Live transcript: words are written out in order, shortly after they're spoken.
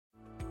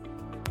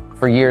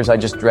For years, I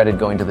just dreaded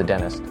going to the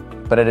dentist.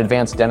 But at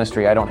Advanced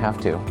Dentistry, I don't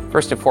have to.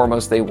 First and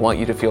foremost, they want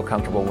you to feel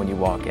comfortable when you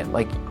walk in.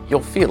 Like,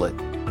 you'll feel it.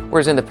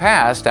 Whereas in the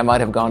past, I might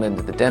have gone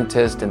into the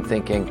dentist and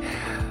thinking,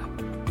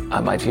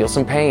 I might feel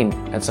some pain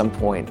at some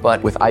point.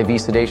 But with IV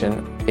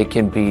sedation, it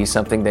can be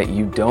something that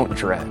you don't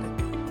dread.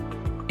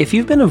 If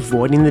you've been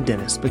avoiding the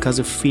dentist because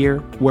of fear,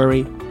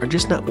 worry, or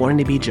just not wanting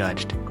to be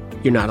judged,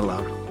 you're not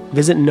alone.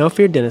 Visit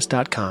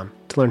nofeardentist.com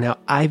to learn how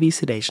IV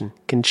sedation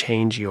can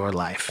change your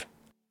life.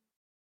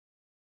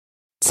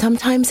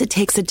 Sometimes it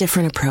takes a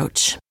different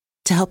approach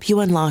to help you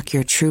unlock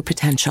your true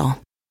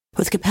potential.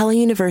 With Capella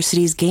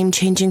University's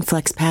game-changing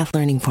FlexPath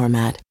learning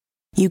format,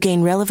 you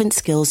gain relevant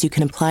skills you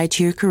can apply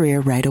to your career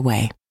right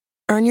away.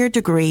 Earn your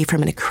degree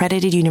from an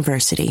accredited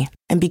university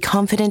and be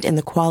confident in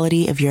the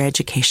quality of your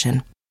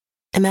education.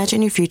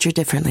 Imagine your future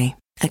differently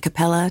at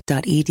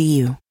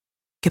capella.edu.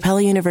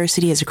 Capella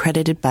University is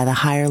accredited by the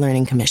Higher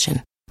Learning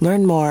Commission.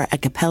 Learn more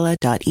at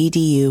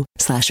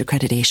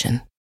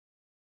capella.edu/accreditation.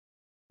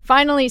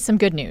 Finally, some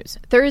good news.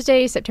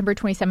 Thursday, September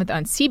 27th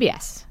on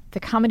CBS, the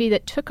comedy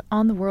that took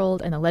on the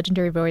world and the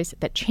legendary voice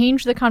that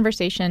changed the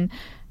conversation,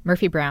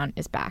 Murphy Brown,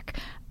 is back.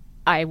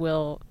 I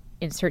will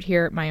insert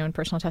here my own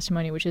personal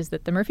testimony, which is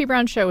that the Murphy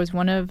Brown Show was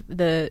one of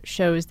the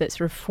shows that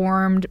sort of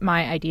formed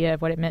my idea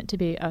of what it meant to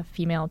be a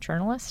female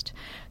journalist.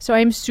 So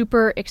I'm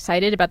super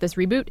excited about this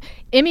reboot.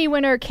 Emmy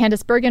winner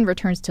Candice Bergen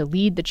returns to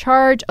lead the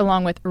charge,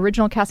 along with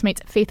original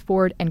castmates Faith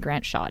Ford and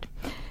Grant Shaud.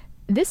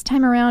 This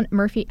time around,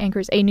 Murphy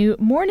anchors a new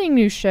morning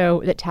news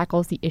show that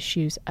tackles the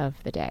issues of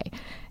the day.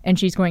 And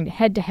she's going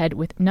head-to-head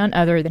with none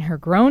other than her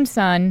grown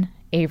son,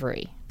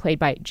 Avery, played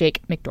by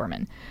Jake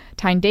McDorman.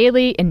 Tyne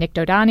Daly and Nick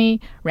Dodani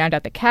round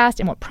out the cast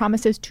in what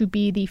promises to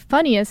be the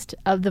funniest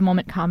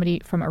of-the-moment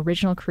comedy from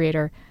original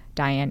creator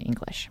Diane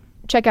English.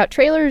 Check out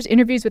trailers,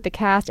 interviews with the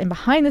cast, and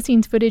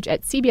behind-the-scenes footage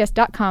at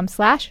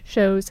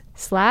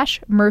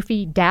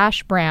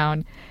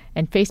cbs.com/shows/Murphy-Brown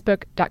and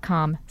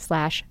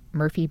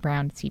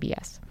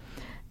facebook.com/MurphyBrownCBS.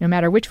 No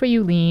matter which way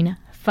you lean,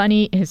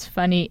 funny is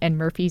funny, and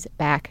Murphy's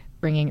back,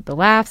 bringing the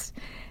laughs.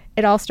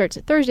 It all starts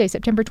Thursday,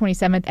 September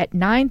 27th at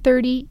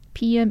 9:30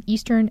 p.m.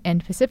 Eastern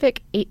and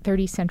Pacific,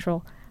 8:30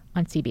 Central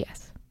on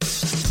CBS.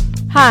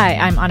 Hi,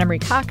 I'm Anna Marie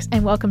Cox,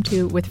 and welcome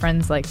to With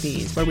Friends Like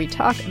These, where we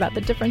talk about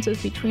the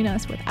differences between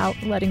us without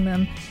letting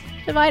them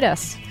divide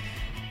us.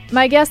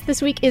 My guest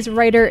this week is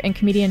writer and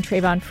comedian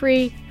Travon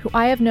Free, who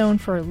I have known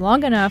for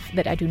long enough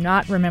that I do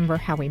not remember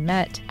how we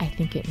met. I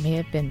think it may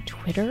have been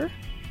Twitter.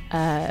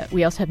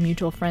 We also have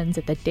mutual friends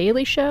at The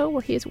Daily Show,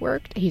 where he has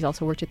worked. He's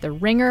also worked at The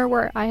Ringer,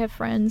 where I have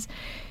friends.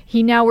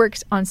 He now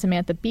works on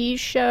Samantha Bee's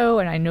show,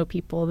 and I know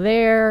people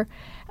there.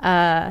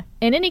 In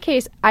any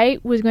case, I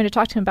was going to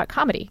talk to him about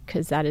comedy,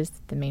 because that is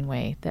the main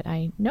way that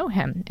I know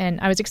him.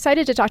 And I was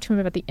excited to talk to him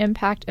about the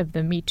impact of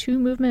the Me Too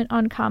movement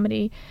on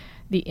comedy,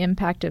 the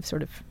impact of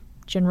sort of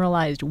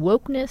generalized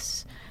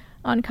wokeness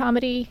on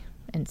comedy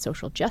and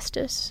social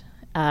justice.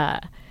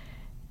 But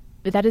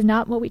that is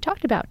not what we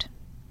talked about.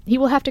 He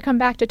will have to come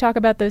back to talk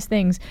about those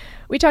things.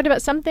 We talked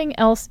about something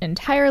else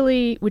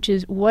entirely, which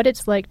is what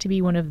it's like to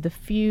be one of the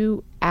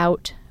few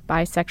out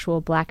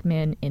bisexual black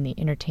men in the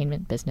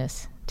entertainment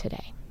business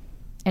today.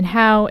 And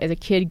how, as a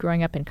kid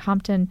growing up in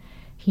Compton,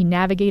 he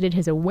navigated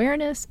his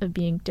awareness of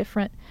being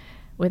different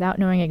without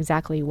knowing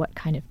exactly what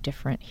kind of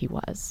different he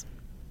was.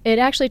 It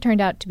actually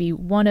turned out to be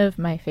one of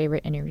my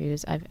favorite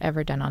interviews I've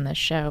ever done on this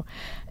show.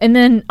 And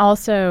then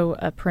also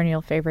a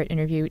perennial favorite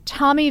interview,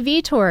 Tommy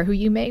Vitor, who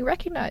you may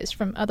recognize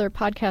from other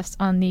podcasts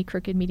on the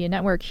Crooked Media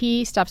Network.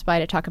 He stops by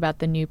to talk about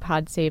the new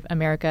Pod Save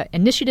America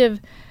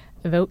initiative,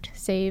 Vote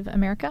Save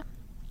America.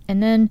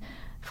 And then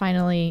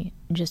finally,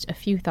 just a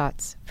few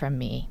thoughts from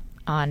me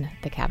on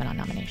the Kavanaugh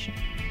nomination.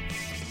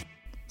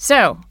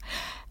 So,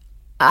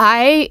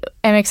 I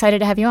am excited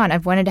to have you on.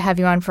 I've wanted to have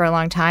you on for a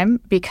long time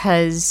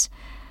because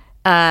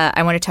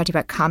I want to talk to you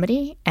about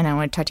comedy, and I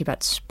want to talk to you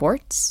about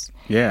sports.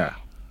 Yeah.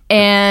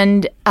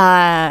 And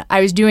I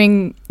was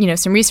doing,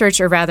 some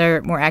research, or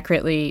rather, more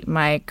accurately,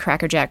 my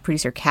Crackerjack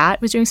producer, Kat,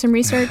 was doing some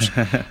research.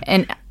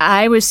 And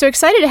I was so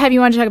excited to have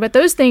you on to talk about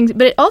those things.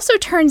 But it also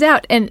turns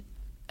out, and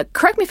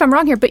correct me if I'm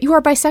wrong here, but you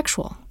are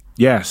bisexual.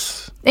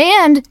 Yes.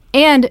 And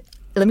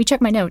let me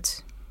check my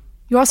notes.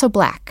 You're also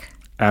black.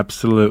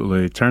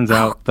 Absolutely. Turns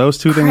out those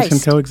two things can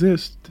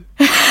coexist.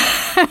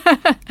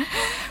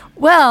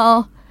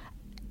 Well,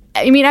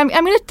 I mean, I'm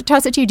going to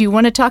toss it to you. Do you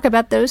want to talk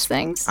about those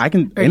things? I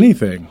can.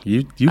 Anything.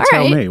 You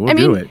tell me. We'll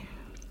do it.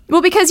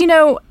 Well, because,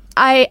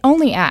 I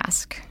only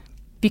ask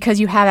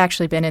because you have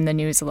actually been in the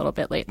news a little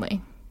bit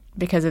lately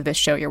because of this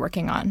show you're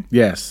working on.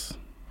 Yes.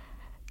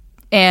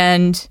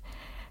 And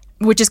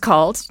which is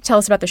called, tell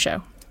us about the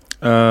show.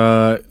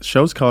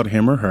 Show's called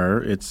Him or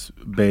Her. It's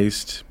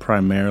based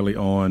primarily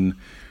on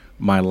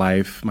my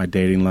life, my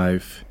dating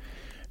life,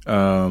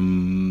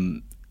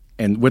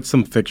 and with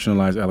some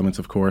fictionalized elements,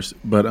 of course.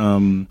 But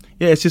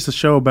it's just a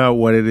show about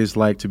what it is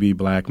like to be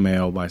black,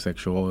 male,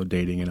 bisexual,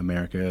 dating in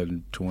America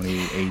in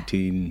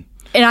 2018.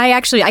 And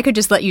I could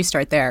just let you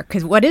start there,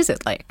 because what is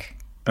it like?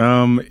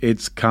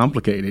 It's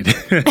complicated.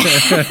 Because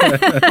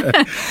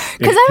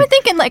I'm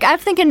thinking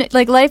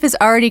life is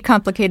already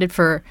complicated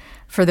for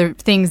the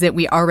things that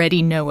we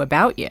already know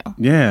about you.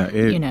 Yeah,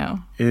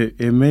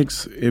 it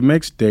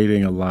makes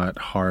dating a lot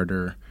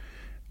harder.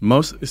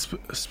 Most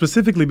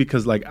specifically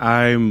because like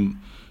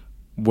I'm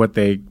what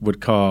they would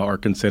call or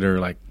consider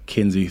like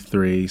Kinsey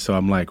 3, so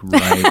I'm like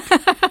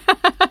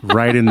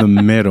right in the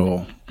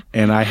middle.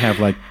 And I have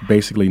like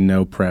basically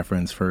no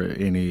preference for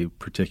any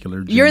particular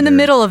gender. You're in the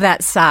middle of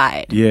that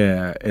side.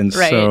 Yeah, and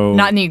right. So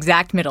not in the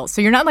exact middle.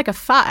 So you're not like a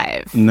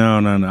 5. No.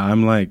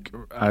 I'm like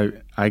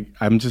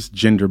I'm just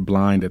gender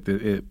blind at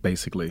it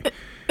basically.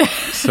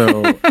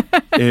 So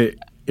it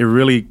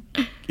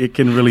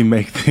can really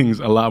make things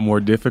a lot more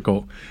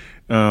difficult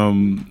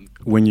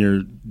when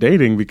you're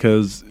dating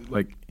because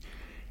like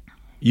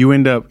you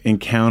end up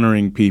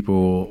encountering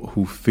people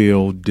who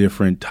feel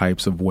different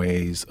types of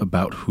ways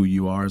about who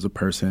you are as a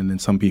person.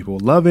 And some people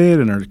love it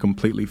and are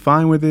completely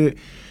fine with it.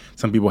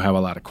 Some people have a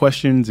lot of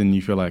questions and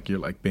you feel like you're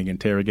like being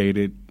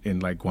interrogated in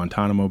like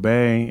Guantanamo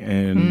Bay.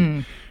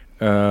 And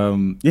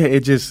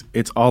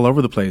it's all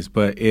over the place.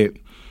 But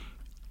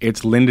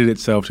it's lended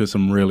itself to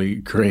some really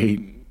great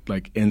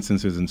like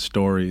instances and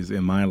stories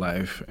in my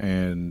life.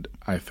 And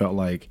I felt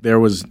like there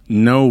was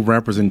no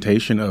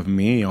representation of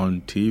me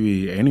on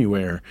TV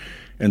anywhere.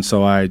 And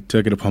so I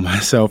took it upon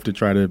myself to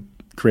try to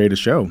create a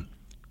show.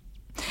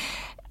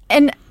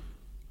 And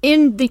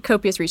in the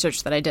copious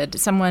research that I did,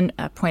 someone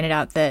pointed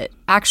out that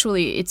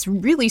actually it's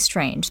really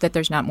strange that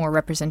there's not more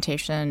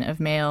representation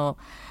of male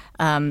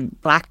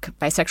Black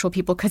bisexual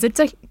people because it's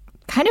a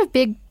kind of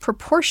big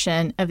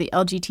proportion of the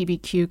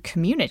LGBTQ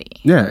community.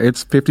 Yeah,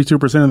 it's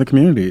 52% of the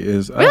community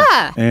is us.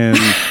 Yeah. And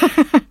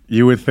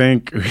you would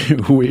think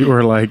we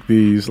were like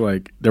these,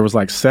 like there was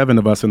like 7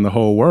 of us in the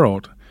whole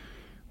world,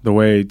 the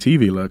way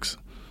TV looks.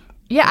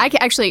 Yeah, I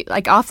actually,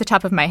 like off the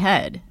top of my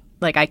head,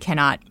 like I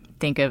cannot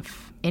think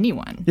of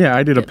anyone. Yeah,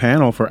 I did a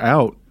panel for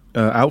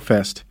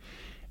Outfest,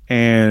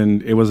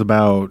 and it was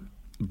about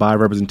bi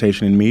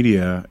representation in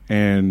media,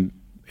 and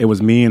it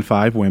was me and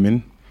 5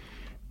 women,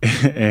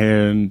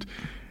 and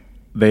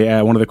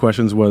one of the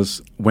questions was,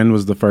 when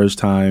was the first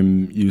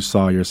time you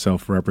saw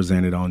yourself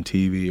represented on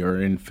TV or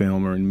in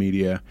film or in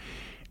media?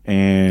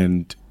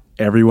 And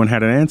everyone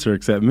had an answer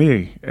except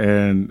me.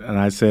 And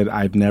I said,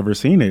 I've never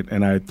seen it.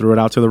 And I threw it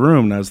out to the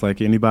room. And I was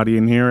like, anybody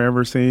in here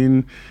ever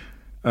seen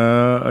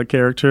a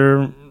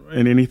character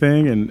in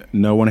anything? And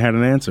no one had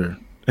an answer.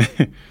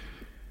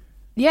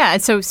 Yeah.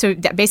 So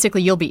that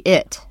basically you'll be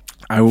it.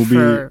 I will be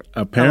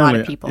apparently, a lot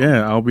of people.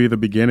 Yeah, I'll be the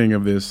beginning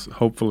of this,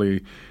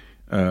 hopefully,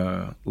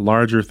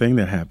 larger thing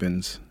that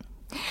happens.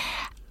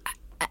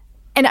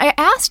 And I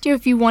asked you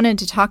if you wanted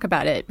to talk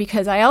about it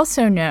because I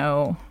also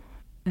know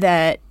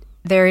that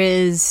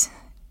it's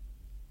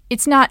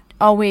not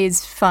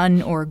always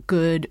fun or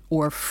good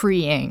or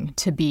freeing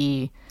to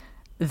be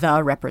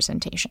the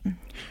representation.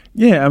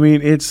 Yeah, I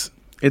mean, it's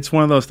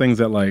one of those things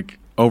that like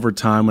over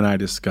time when I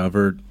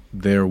discovered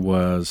there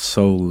was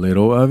so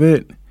little of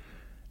it,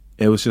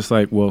 it was just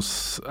like, well,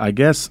 I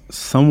guess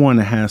someone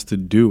has to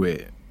do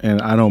it.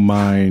 And I don't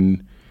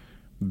mind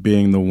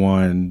being the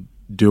one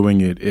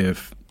doing it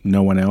if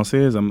no one else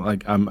is.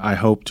 I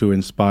hope to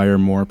inspire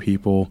more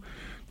people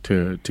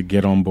to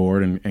get on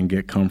board and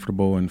get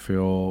comfortable and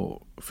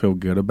feel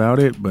good about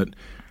it. But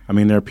I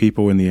mean, there are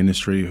people in the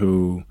industry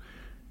who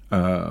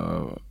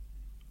are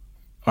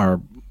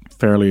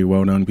fairly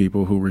well-known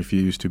people who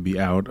refuse to be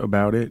out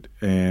about it,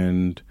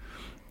 and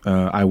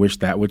I wish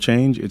that would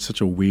change. It's such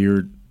a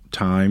weird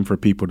time for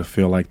people to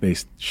feel like they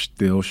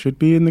still should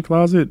be in the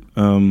closet,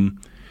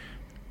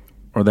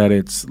 or that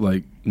it's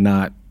like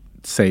not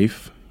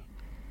safe,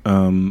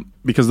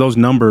 because those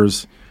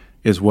numbers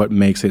is what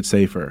makes it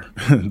safer.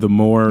 The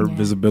more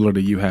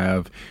visibility you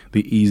have,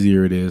 the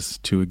easier it is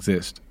to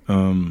exist.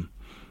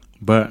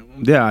 But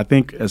yeah, I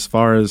think as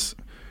far as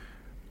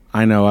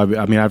I know,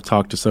 I mean, I've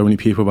talked to so many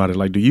people about it.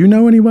 Like, do you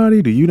know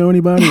anybody? Do you know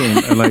anybody?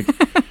 And like,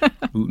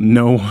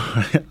 no,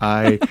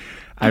 I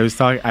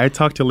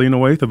talked to Lena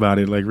Waithe about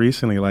it like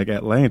recently, like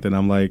at length. And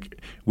I'm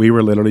like, we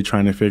were literally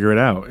trying to figure it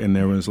out. And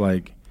there was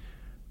like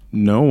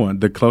no one.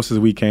 The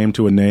closest we came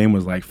to a name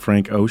was like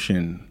Frank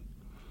Ocean.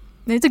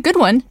 It's a good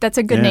one. That's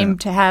a good name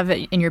to have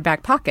in your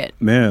back pocket.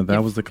 Man,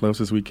 that was the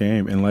closest we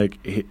came. And like,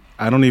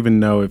 I don't even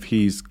know if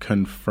he's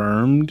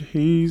confirmed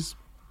he's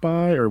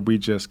bi, or we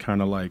just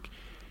kind of like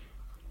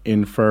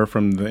infer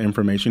from the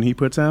information he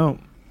puts out.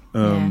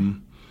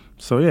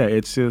 So yeah,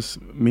 it's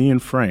just me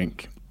and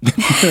Frank.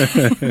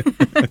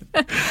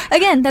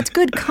 Again, that's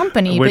good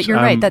company, but you're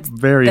right. That's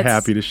very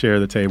happy to share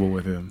the table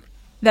with him.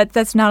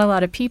 That's not a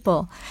lot of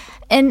people.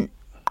 And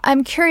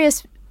I'm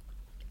curious,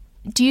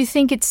 do you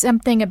think it's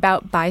something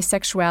about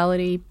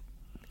bisexuality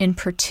in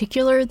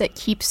particular that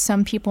keeps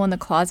some people in the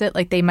closet?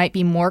 Like they might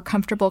be more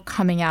comfortable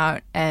coming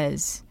out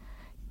as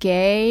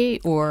gay,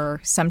 or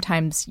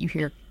sometimes you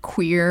hear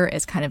queer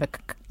as kind of a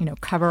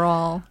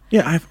coverall.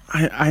 Yeah,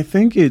 I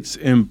think it's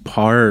in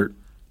part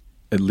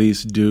at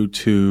least due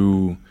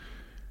to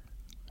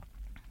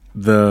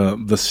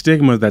the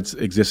stigma that's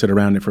existed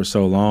around it for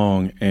so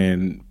long,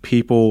 and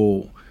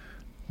people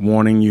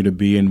wanting you to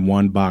be in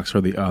one box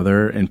or the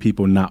other, and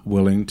people not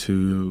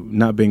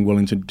being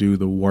willing to do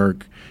the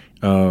work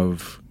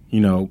of,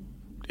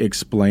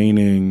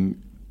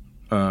 explaining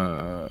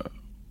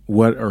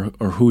what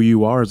or who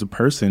you are as a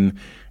person,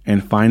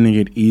 and finding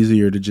it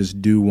easier to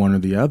just do one or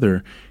the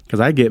other. Because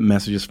I get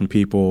messages from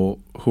people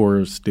who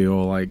are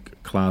still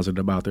like closeted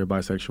about their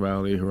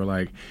bisexuality, who are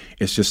like,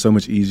 it's just so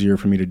much easier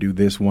for me to do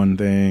this one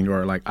thing,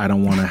 or like I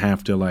don't want to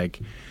have to like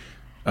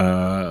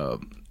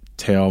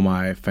tell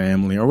my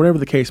family, or whatever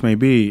the case may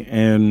be.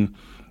 And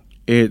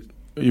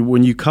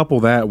when you couple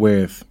that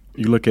with,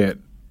 you look at,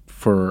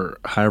 for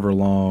however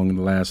long,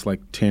 the last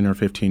like 10 or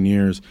 15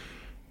 years,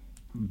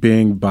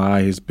 being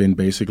bi has been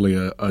basically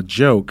a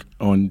joke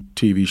on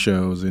TV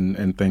shows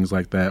and things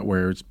like that,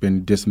 where it's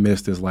been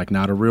dismissed as like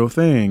not a real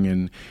thing.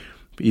 And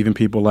even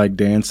people like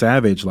Dan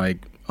Savage,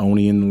 like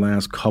only in the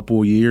last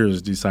couple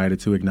years decided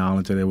to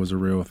acknowledge that it was a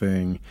real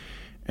thing.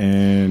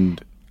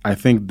 And I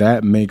think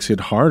that makes it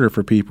harder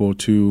for people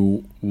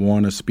to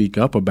want to speak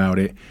up about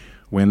it,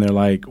 when they're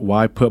like,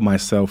 why put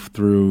myself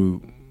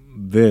through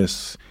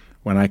this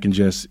when I can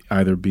just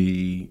either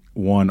be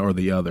one or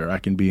the other? I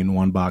can be in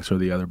one box or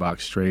the other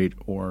box straight,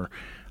 or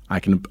I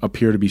can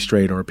appear to be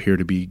straight or appear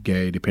to be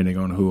gay, depending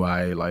on who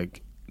I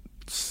like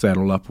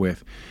settle up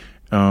with.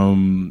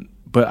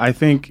 But I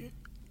think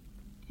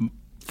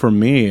for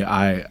me,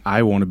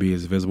 I want to be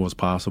as visible as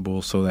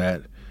possible so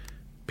that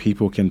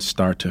people can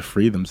start to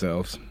free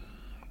themselves.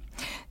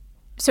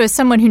 So as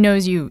someone who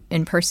knows you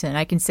in person,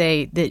 I can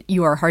say that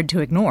you are hard to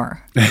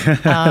ignore.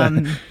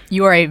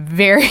 You are a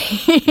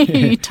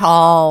very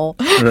tall,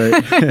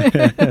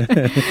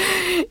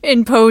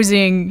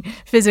 imposing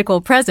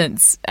physical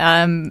presence.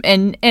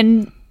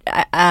 And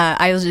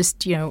I'll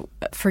just,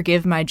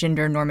 forgive my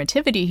gender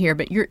normativity here,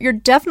 but you're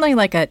definitely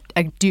like a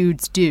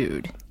dude's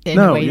dude in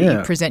the way that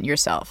you present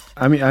yourself.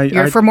 I mean,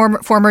 you're a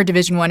former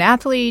Division I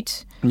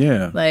athlete.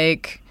 Yeah.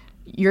 Like,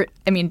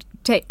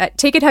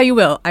 take it how you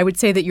will. I would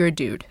say that you're a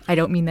dude. I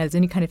don't mean that as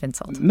any kind of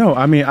insult. No,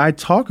 I mean, I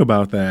talk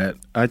about that.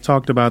 I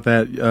talked about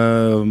that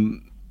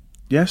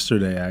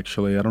yesterday,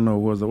 actually. I don't know,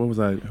 what was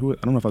I? I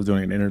don't know if I was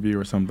doing an interview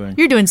or something.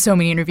 You're doing so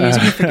many interviews.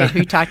 You forget who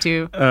you talked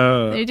to.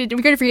 We're going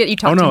to forget you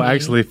talked to me. Oh, no,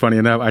 actually, funny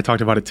enough, I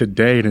talked about it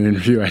today in an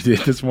interview I did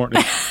this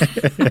morning.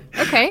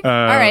 Okay, all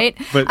right.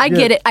 But, I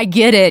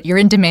get it. You're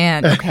in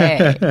demand.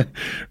 Okay.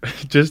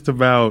 Just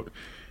about,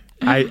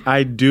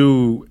 I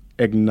do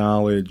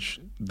acknowledge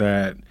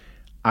that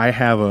I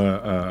have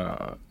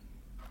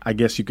I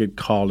guess you could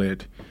call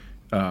it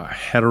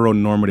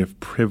heteronormative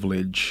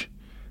privilege,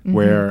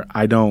 where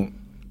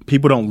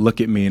people don't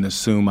look at me and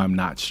assume I'm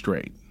not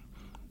straight,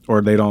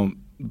 or they don't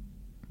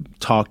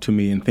talk to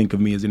me and think of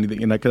me as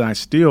anything. And I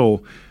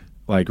still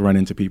like run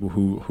into people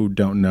who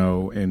don't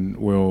know and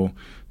will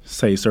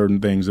say certain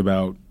things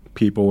about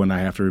people, and I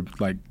have to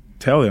like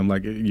tell them,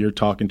 like, you're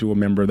talking to a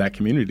member of that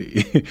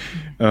community.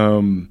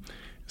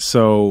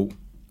 So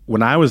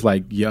when I was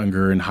like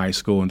younger in high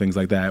school and things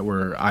like that,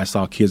 where I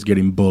saw kids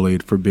getting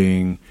bullied for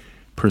being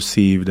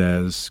perceived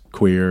as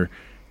queer,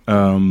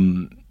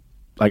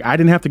 like I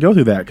didn't have to go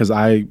through that, because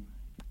I,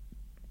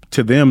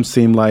 to them,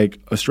 seemed like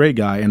a straight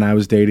guy, and I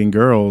was dating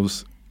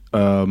girls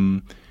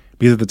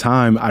because at the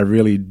time I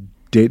really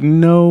didn't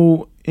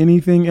know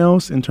anything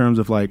else in terms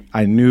of like,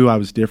 I knew I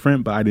was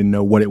different, but I didn't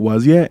know what it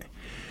was yet.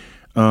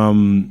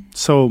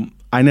 So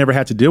I never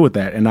had to deal with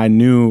that, and I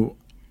knew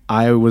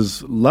I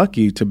was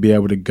lucky to be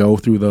able to go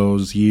through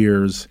those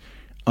years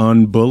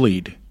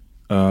unbullied,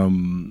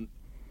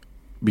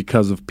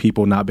 because of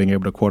people not being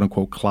able to quote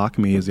unquote clock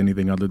me as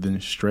anything other than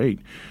straight.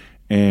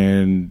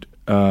 And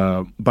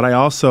but I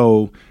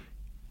also,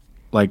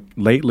 like,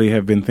 lately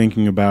have been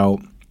thinking about,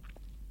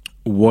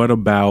 what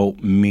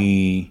about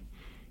me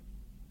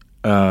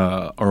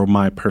or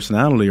my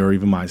personality or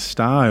even my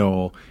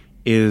style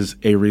is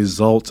a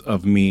result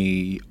of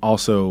me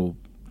also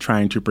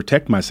trying to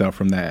protect myself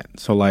from that.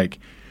 So like,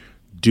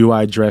 do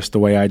I dress the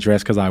way I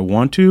dress because I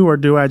want to, or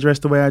do I dress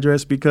the way I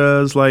dress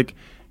because, like,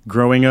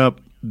 growing up,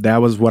 that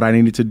was what I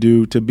needed to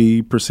do to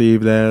be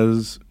perceived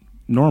as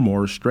normal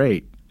or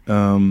straight?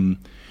 And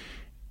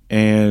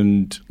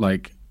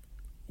like,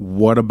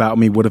 what about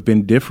me would have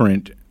been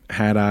different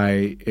had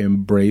I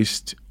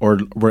embraced, or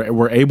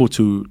were able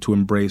to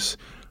embrace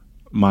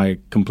my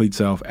complete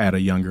self at a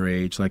younger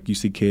age? Like, you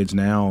see kids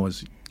now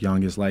as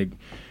young as like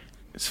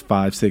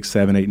 5, 6,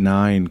 7, 8,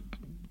 9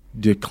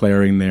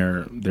 declaring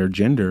their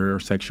gender or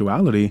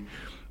sexuality,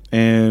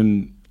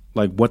 and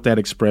like what that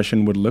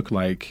expression would look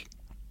like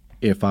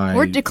if I...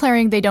 Or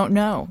declaring they don't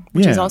know,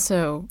 which is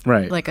also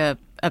like a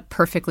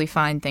perfectly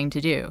fine thing to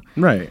do.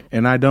 Right.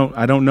 And I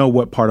don't know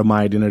what part of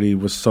my identity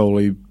was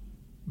solely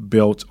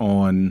built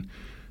on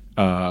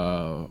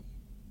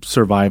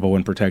survival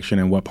and protection,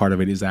 and what part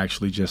of it is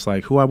actually just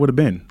like who I would have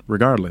been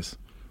regardless.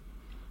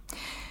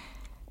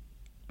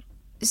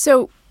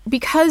 So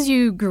because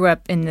you grew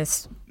up in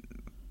this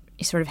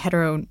sort of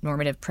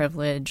heteronormative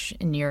privilege,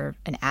 and you're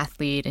an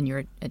athlete, and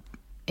you're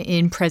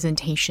in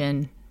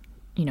presentation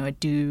a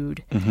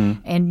dude,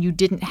 and you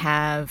didn't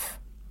have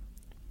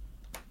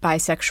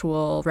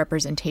bisexual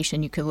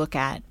representation you could look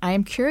at. I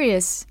am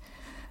curious,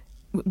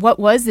 what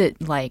was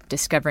it like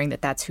discovering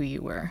that that's who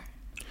you were?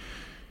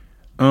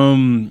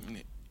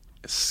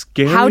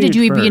 Scary. How did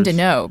you at begin to first.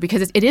 know?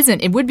 Because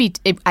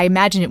I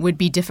imagine it would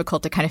be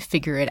difficult to kind of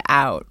figure it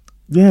out.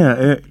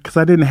 Yeah, because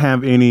I didn't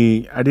have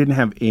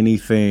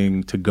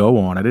anything to go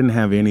on. I didn't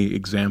have any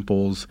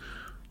examples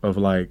of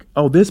like,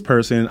 oh, this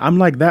person, I'm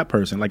like that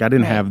person. Like I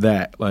didn't have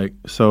that. Like,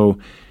 so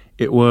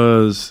it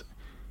was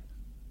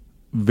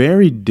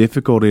very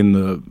difficult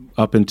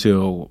up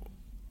until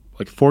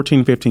like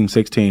 14, 15,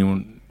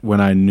 16 when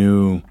I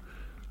knew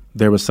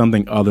there was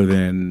something other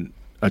than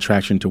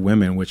attraction to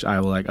women, which I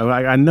like.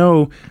 I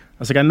know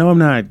I'm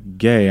not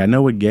gay. I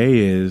know what gay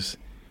is,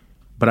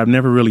 but I've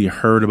never really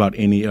heard about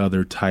any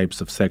other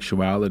types of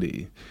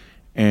sexuality.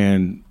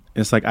 And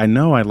it's like, I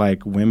know I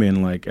like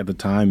women. Like at the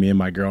time, me and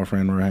my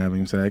girlfriend were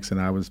having sex,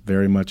 and I was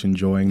very much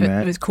enjoying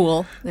that. It was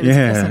cool. It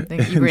was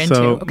something you were into.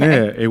 So,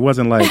 okay. yeah, it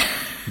wasn't like,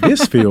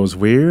 this feels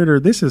weird, or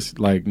this is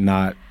like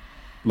not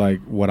like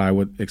what I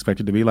would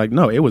expect it to be. Like,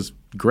 no, it was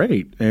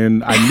great.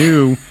 And I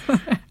knew,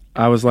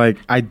 I was like,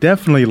 I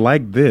definitely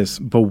like this,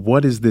 but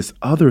what is this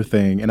other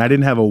thing? And I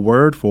didn't have a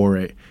word for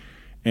it.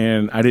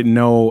 And I didn't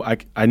know,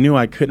 I knew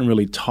I couldn't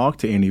really talk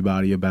to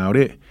anybody about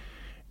it.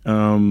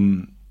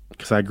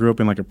 Because I grew up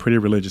in like a pretty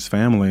religious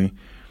family.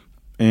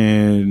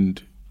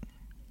 And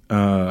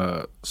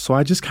so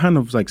I just kind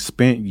of like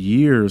spent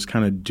years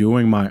kind of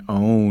doing my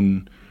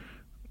own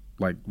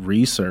like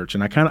research.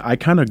 And I kind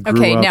of grew up.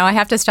 Okay, now I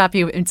have to stop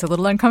you. It's a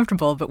little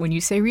uncomfortable, but when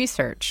you say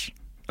research.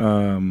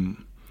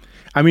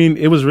 I mean,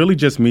 it was really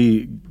just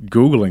me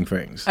Googling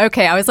things.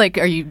 Okay, I was like,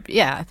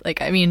 yeah,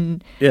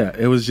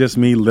 it was just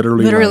me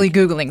literally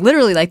Googling,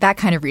 literally like that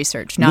kind of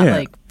research, not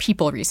like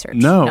people research.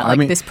 No, not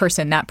like this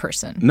person, that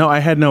person. No, I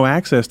had no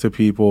access to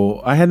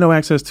people. I had no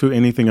access to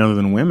anything other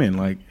than women,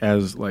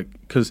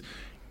 because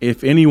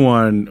if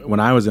anyone, when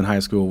I was in high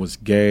school, was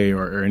gay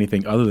or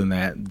anything other than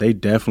that, they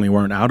definitely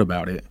weren't out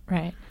about it.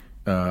 Right.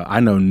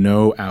 I know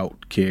no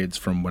out kids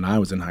from when I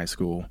was in high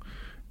school.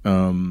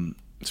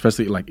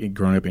 Especially like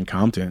growing up in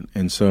Compton.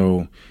 And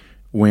so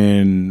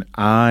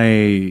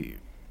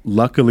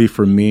luckily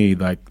for me,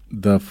 like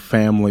the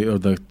family or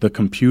the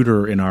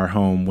computer in our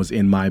home was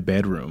in my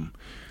bedroom.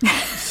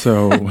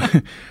 So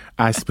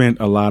I spent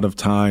a lot of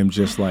time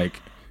just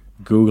like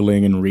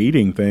Googling and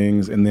reading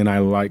things. And then I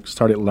like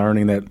started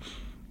learning that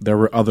there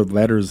were other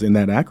letters in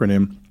that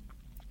acronym.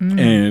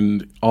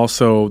 And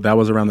also that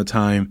was around the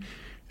time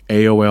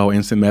AOL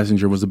Instant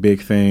Messenger was a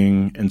big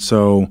thing. And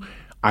so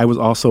I was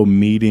also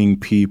meeting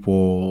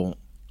people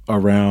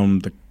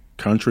around the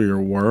country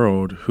or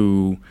world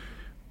who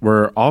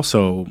were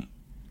also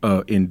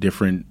in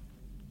different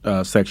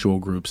sexual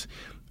groups.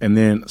 And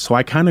then, so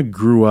I kind of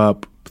grew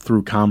up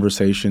through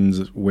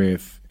conversations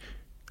with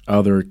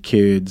other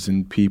kids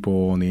and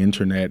people on the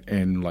internet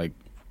and like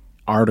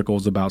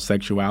articles about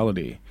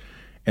sexuality.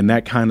 And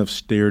that kind of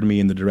steered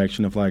me in the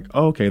direction of like,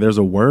 oh, okay, there's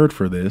a word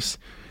for this.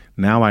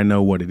 Now I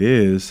know what it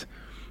is.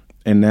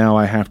 And now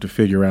I have to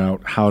figure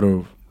out how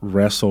to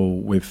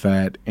wrestle with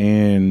that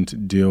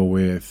and deal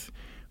with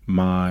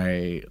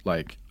my,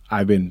 like,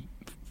 I've been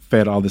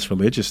fed all this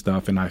religious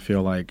stuff and I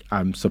feel like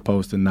I'm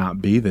supposed to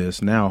not be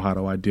this. Now, how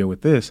do I deal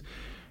with this?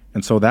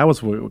 And so that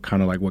was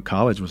kind of like what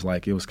college was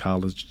like. It was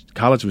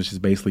college was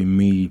just basically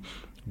me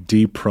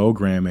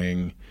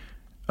deprogramming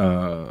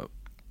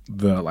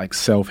the like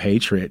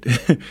self-hatred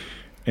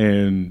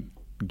and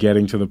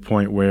getting to the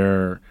point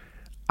where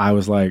I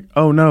was like,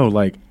 oh no,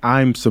 like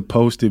I'm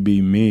supposed to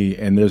be me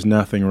and there's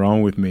nothing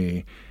wrong with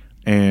me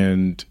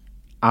and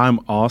I'm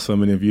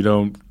awesome. And if you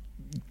don't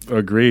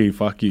agree,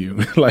 fuck you.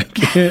 Like,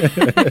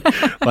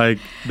 like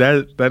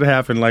that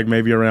happened like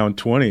maybe around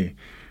 20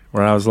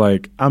 where I was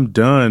like, I'm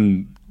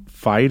done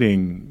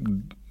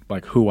fighting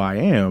like who I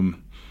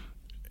am.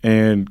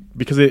 And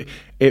because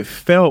it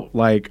felt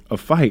like a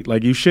fight.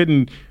 Like you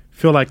shouldn't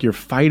feel like you're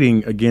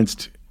fighting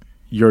against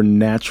your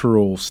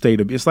natural state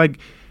of, it's like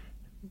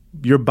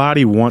your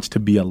body wants to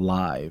be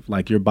alive.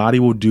 Like your body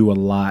will do a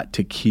lot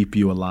to keep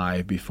you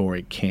alive before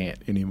it can't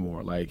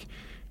anymore. Like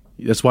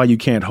that's why you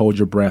can't hold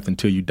your breath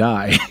until you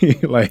die.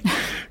 Like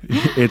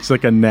it's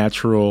like a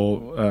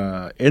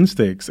natural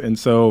instincts. And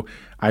so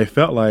I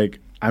felt like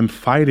I'm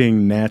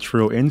fighting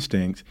natural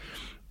instincts.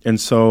 And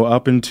so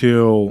up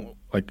until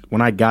like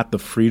when I got the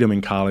freedom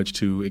in college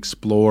to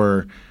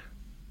explore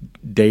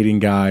dating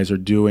guys or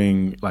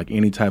doing like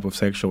any type of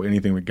sexual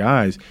anything with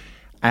guys,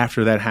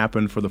 after that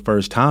happened for the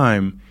first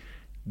time,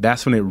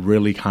 that's when it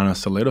really kind of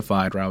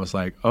solidified where I was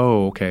like,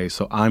 oh, okay,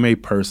 so I'm a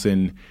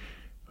person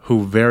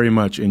who very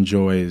much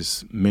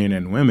enjoys men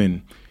and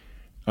women.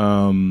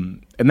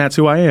 And that's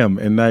who I am.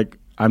 And like,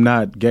 I'm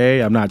not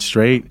gay, I'm not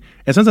straight.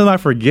 And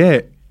sometimes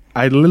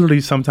I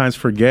literally sometimes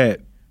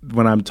forget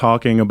when I'm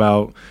talking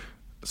about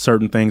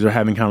certain things or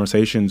having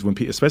conversations, when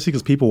especially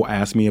because people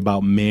ask me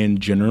about men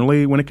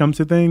generally when it comes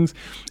to things.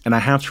 And I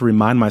have to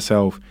remind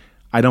myself,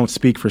 I don't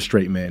speak for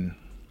straight men,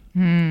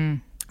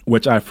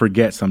 which I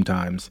forget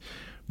sometimes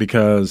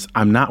because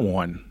I'm not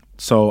one.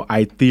 So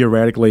I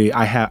theoretically,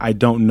 I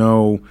don't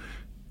know,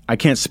 I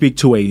can't speak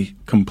to a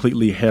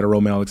completely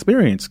hetero male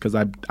experience because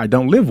I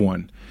don't live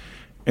one.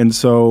 And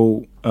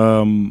so,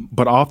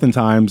 but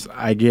oftentimes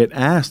I get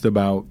asked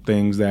about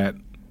things that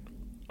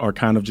are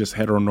kind of just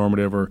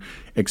heteronormative or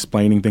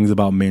explaining things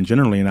about men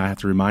generally. And I have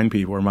to remind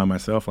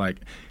myself,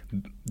 like,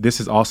 this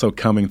is also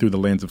coming through the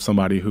lens of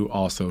somebody who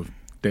also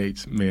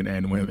dates men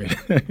and women.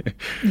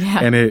 Yeah.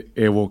 And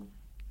it will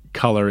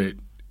color it.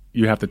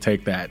 You have to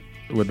take that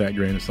with that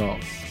grain of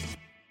salt.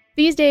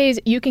 These days,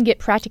 you can get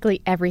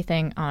practically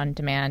everything on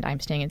demand.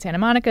 I'm staying in Santa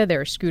Monica. There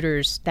are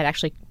scooters that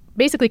actually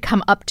basically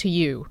come up to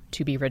you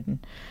to be ridden.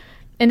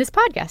 And this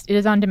podcast, it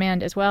is on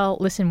demand as well.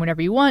 Listen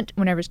whenever you want,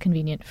 whenever it's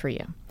convenient for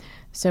you.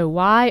 So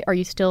why are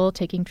you still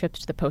taking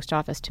trips to the post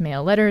office to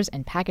mail letters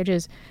and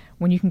packages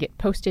when you can get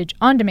postage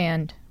on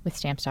demand with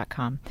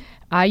Stamps.com?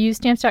 I use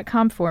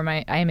Stamps.com for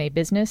I am a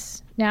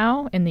business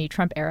now. In the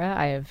Trump era,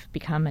 I have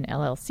become an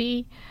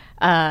LLC.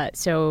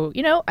 So,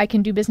 I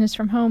can do business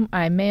from home.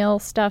 I mail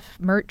stuff,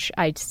 merch.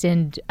 I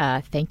send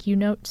thank you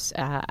notes.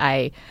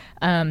 I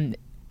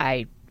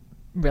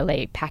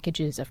relay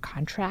packages of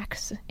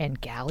contracts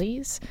and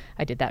galleys.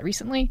 I did that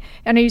recently.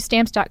 And I use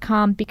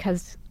Stamps.com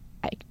because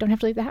I don't have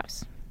to leave the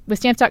house. With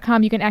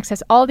Stamps.com, you can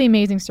access all the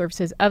amazing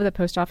services of the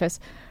post office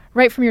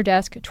right from your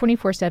desk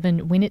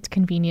 24/7 when it's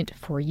convenient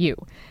for you.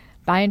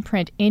 Buy and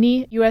print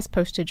any U.S.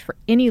 postage for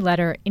any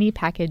letter, any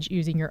package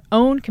using your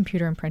own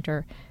computer and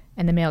printer,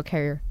 and the mail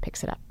carrier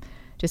picks it up.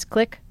 Just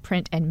click,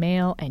 print, and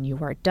mail, and you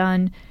are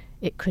done.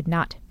 It could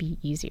not be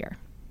easier.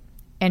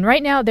 And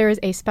right now, there is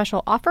a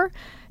special offer.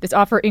 This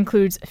offer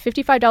includes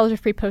 $55 of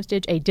free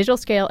postage, a digital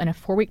scale, and a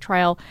 4-week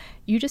trial.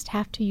 You just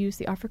have to use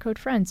the offer code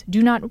FRIENDS.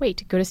 Do not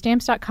wait. Go to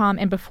Stamps.com,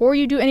 and before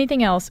you do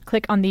anything else,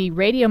 click on the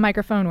radio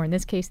microphone, or in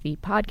this case, the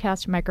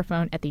podcast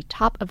microphone at the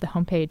top of the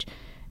homepage,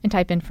 and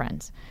type in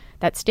FRIENDS.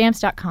 That's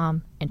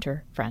Stamps.com.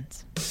 Enter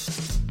FRIENDS.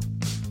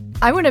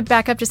 I want to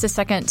back up just a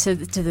second to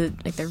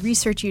the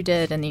research you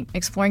did and the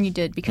exploring you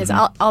did, because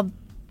I'll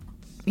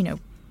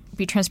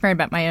be transparent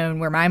about my own,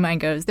 where my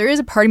mind goes. There is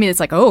a part of me that's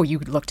like, oh, you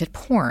looked at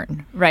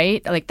porn,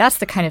 right? Like, that's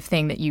the kind of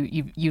thing that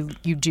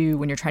you do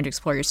when you're trying to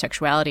explore your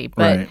sexuality.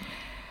 But Right.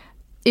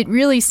 It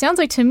really sounds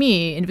like to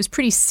me, and it was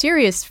pretty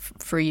serious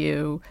for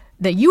you,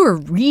 that you were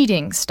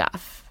reading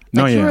stuff.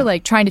 No, Like, you yeah. were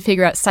like trying to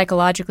figure out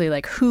psychologically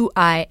like who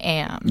I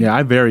am. Yeah,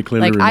 I very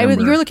clearly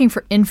remember. You're looking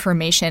for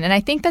information, and I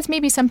think that's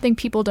maybe something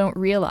people don't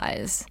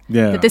realize.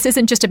 Yeah. That this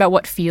isn't just about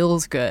what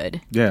feels good.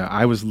 Yeah,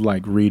 I was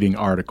like reading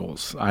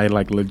articles. I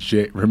like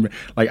legit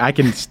I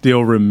can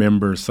still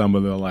remember some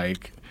of the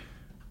like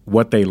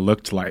what they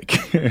looked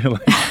like,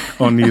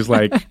 like on these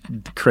like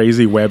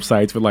crazy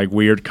websites with like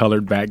weird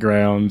colored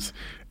backgrounds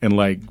and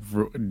like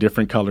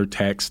different colored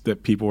text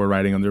that people were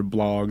writing on their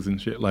blogs and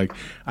shit. Like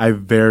I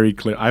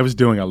was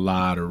doing a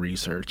lot of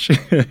research.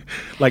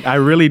 Like I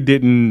really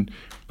didn't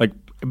like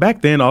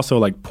back then. Also,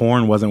 like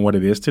porn wasn't what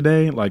it is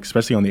today. Like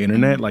especially on the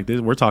internet. Like this,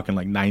 we're talking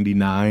like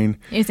 99.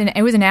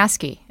 It was an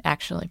ASCII,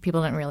 actually.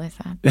 People didn't realize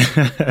that.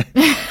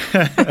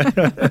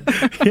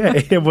 Yeah,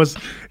 it was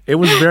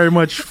very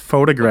much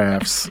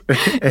photographs,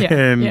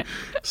 and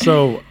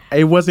so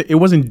it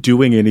wasn't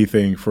doing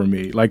anything for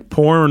me. Like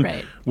porn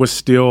was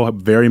still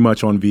very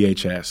much on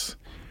VHS,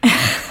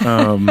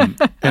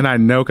 and I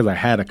know because I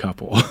had a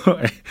couple,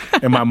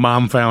 and my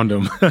mom found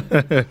them.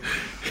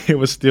 It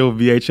was still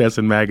VHS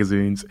and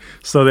magazines,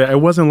 so that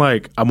it wasn't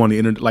like I'm on the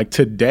internet. Like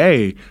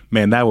today,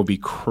 man, that would be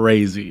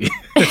crazy.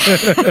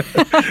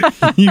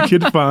 You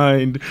could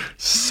find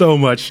so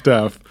much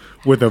stuff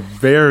with a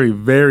very,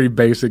 very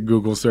basic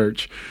Google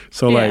search.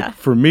 So like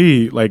for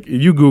me, like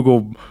you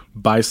Google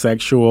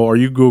bisexual or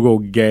you Google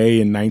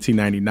gay in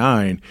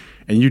 1999,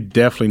 and you're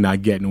definitely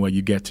not getting what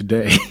you get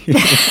today.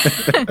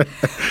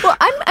 Well,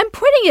 I'm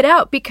pointing it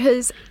out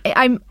because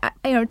I'm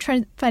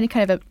trying to find a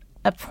kind of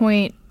a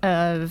point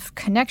of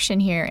connection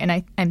here,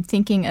 and I'm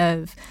thinking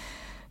of,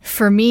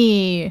 for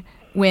me,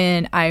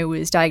 when I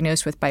was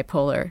diagnosed with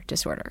bipolar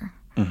disorder.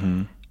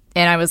 Mm-hmm.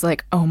 And I was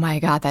like, oh my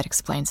God, that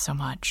explains so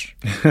much.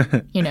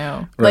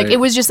 Like it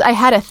was just, I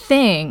had a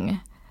thing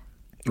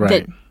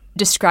that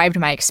described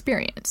my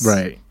experience.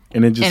 Right.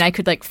 And I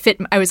could like fit,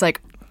 I was like,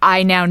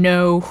 I now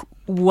know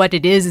what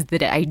it is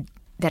that I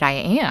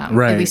am,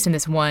 at least in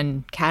this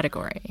one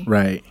category.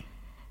 Right.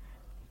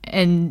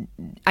 And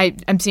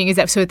I'm seeing, is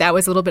that, so that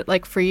was a little bit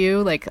like for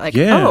you, like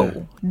yeah.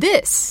 Oh,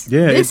 this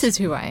is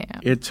who I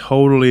am. It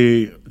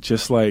totally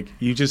just like,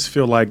 you just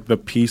feel like the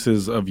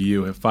pieces of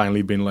you have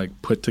finally been like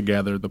put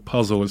together. The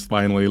puzzle is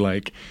finally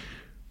like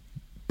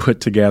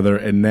put together,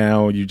 and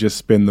now you just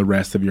spend the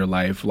rest of your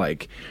life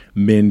like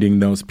mending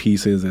those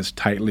pieces as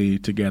tightly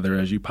together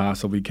as you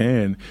possibly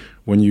can.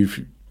 When you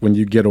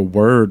get a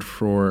word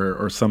for,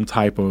 or some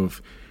type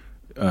of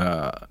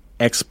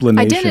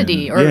explanation,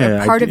 identity, or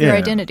a part of your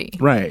identity,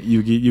 right?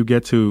 You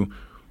get to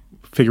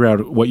figure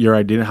out what your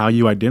how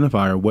you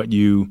identify, or what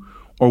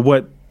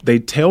they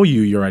tell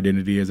you your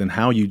identity is, and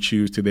how you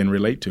choose to then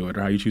relate to it,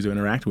 or how you choose to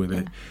interact with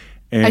it.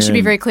 And I should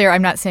be very clear.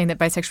 I'm not saying that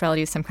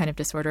bisexuality is some kind of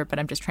disorder, but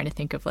I'm just trying to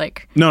think of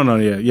like no,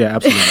 yeah,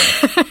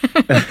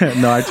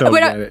 absolutely. No, I totally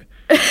get it.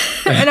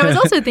 And I was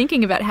also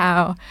thinking about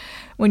how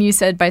when you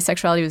said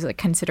bisexuality was like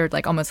considered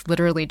like almost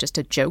literally just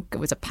a joke, it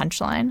was a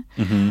punchline.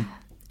 Mm-hmm.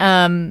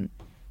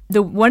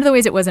 One of the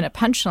ways it wasn't a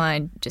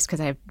punchline, just because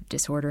I have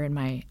disorder in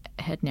my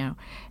head now,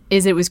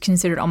 is it was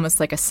considered almost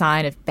like a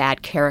sign of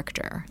bad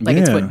character. Like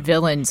it's what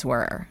villains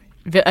were.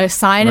 A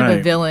sign of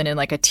a villain in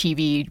like a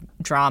TV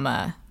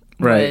drama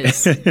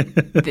was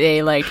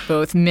they liked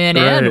both men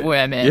and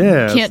women.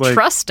 Yeah, can't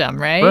trust them,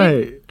 right?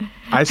 Right.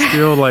 I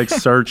still like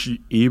search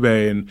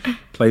eBay and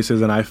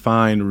places, and I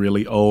find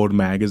really old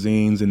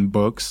magazines and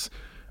books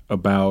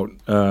about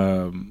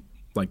I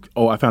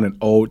found an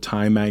old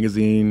Time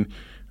magazine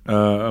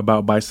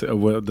about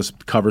the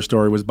cover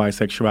story was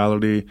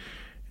bisexuality,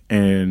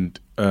 and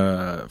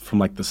from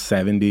like the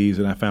 70s,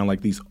 and I found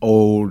like these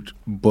old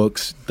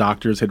books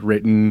doctors had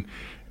written,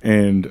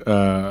 and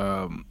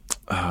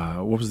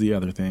what was the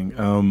other thing?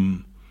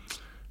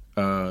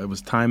 It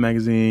was Time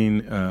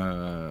magazine.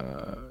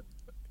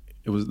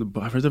 There was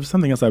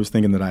something else I was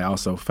thinking that I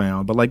also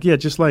found, but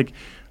just like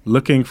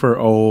looking for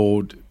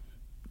old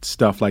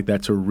stuff like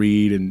that to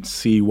read and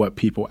see what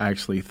people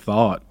actually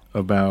thought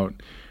about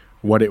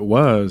what it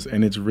was,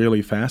 and it's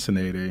really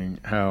fascinating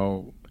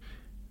how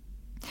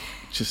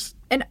just.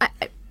 And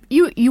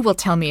you will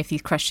tell me if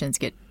these questions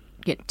get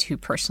too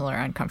personal or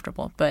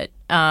uncomfortable, but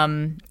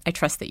I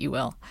trust that you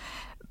will.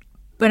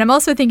 But I'm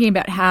also thinking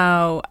about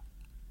how,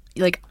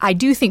 I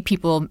do think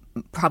people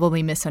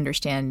probably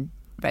misunderstand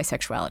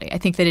bisexuality. I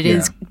think that it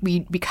is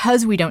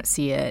because we don't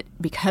see it,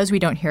 because we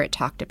don't hear it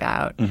talked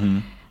about,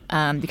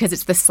 because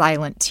it's the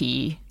silent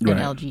T and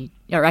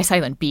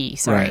silent B,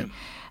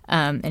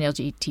 and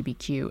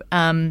LGBTQ.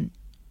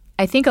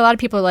 I think a lot of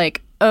people are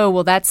like, oh,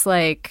 well, that's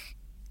like,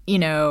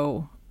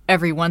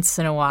 every once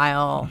in a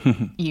while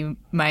you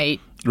might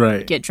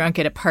get drunk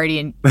at a party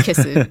and kiss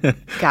a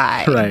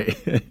guy.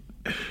 Right.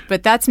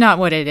 But that's not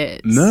what it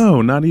is.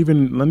 No, not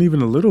even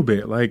a little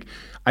bit.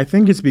 I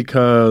think it's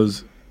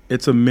because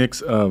it's a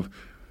mix of,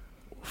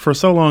 for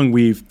so long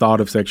we've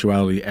thought of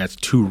sexuality as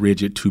too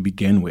rigid to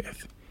begin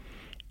with.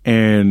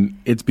 And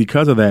it's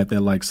because of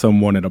that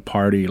someone at a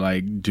party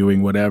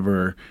doing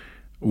whatever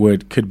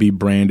could be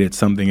branded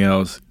something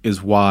else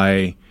is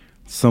why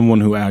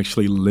someone who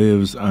actually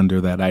lives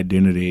under that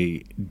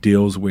identity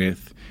deals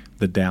with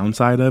the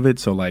downside of it.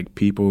 So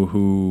people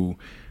who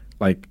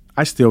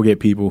I still get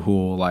people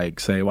who will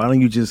say, why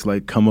don't you just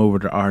come over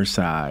to our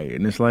side?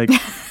 And it's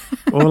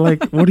well,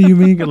 what do you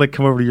mean?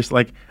 Come over to your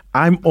side?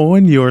 I'm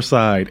on your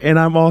side, and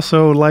I'm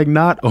also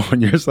not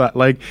on your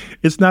side.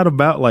 It's not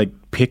about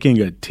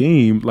picking a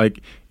team.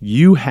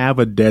 You have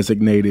a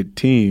designated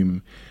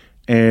team,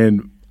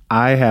 and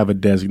I have a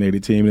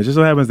designated team. And it just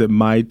so happens that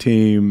my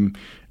team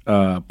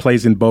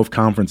plays in both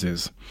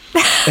conferences.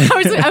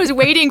 I was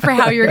waiting for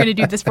how you were going to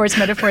do the sports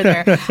metaphor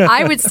there.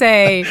 I would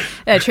say,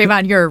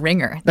 Trayvon, you're a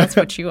ringer. That's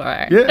what you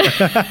are. Yeah.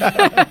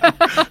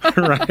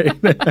 Right.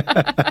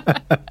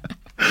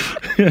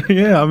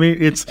 Yeah, I mean,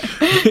 it's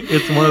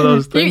one of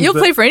those things. You'll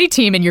play for any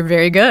team, and you're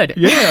very good.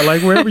 Yeah,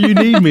 wherever you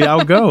need me,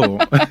 I'll go.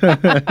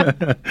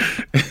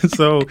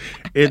 So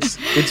it's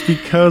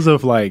because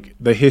of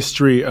the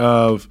history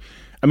of.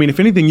 I mean,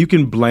 if anything, you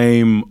can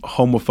blame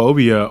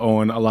homophobia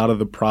on a lot of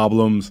the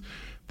problems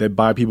that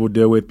bi people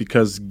deal with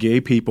because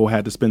gay people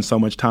had to spend so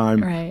much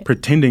time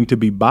pretending to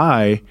be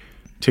bi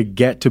to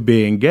get to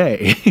being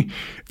gay.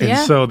 And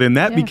so then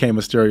that became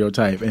a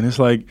stereotype. And it's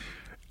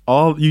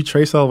you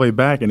trace all the way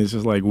back, and it's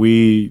just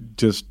we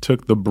just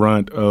took the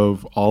brunt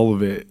of all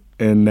of it.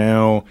 And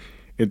now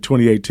in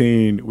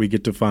 2018, we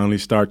get to finally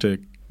start to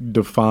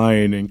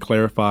define and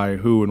clarify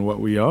who and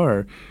what we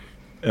are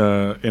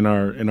in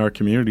our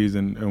communities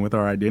and with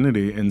our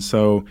identity. And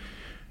so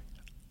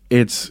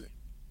it's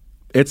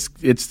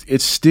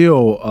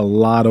still a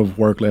lot of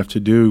work left to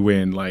do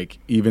when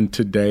even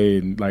today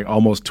in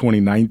almost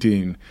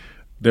 2019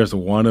 there's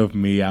one of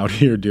me out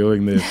here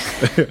doing this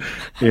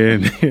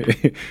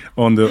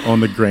on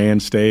the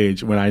grand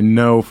stage when I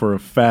know for a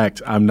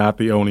fact I'm not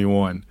the only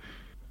one.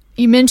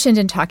 You mentioned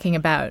in talking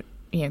about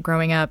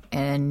growing up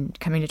and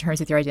coming to terms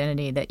with your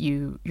identity that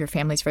your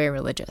family's very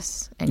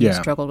religious and you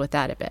struggled with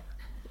that a bit.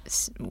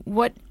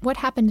 What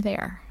happened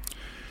there?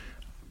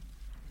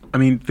 I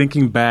mean,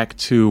 thinking back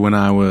to when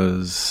I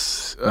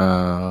was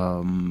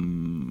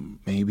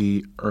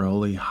maybe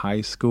early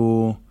high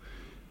school,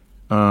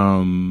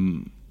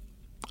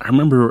 I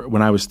remember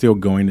when I was still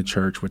going to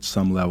church with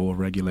some level of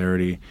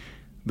regularity,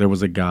 there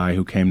was a guy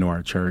who came to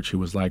our church who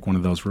was one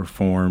of those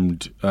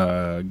reformed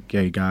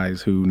gay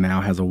guys who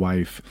now has a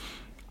wife.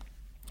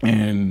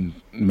 And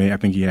I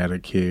think he had a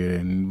kid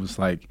and was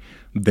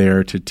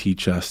there to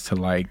teach us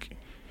to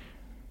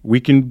we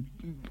can,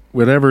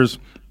 whatever's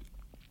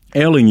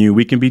ailing you,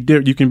 you can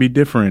be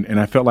different. And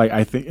I felt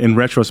I think in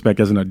retrospect,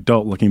 as an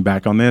adult looking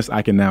back on this,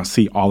 I can now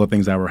see all the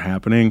things that were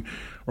happening,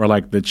 or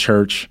the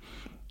church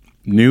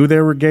knew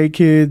there were gay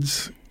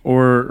kids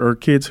or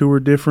kids who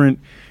were different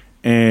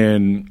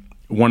and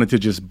wanted to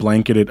just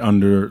blanket it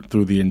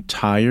through the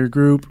entire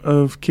group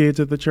of kids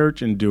at the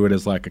church and do it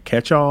as a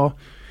catch-all.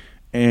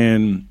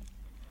 And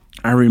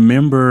I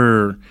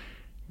remember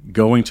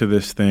going to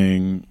this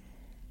thing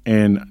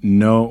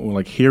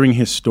and hearing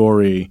his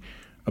story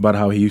about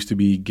how he used to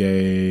be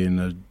gay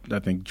and I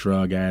think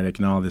drug addict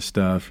and all this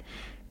stuff,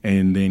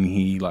 and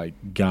then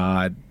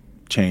God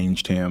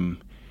changed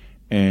him.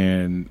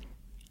 And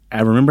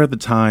I remember at the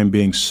time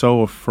being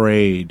so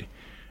afraid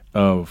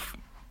of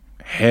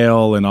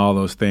hell and all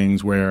those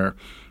things, where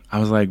I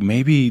was like,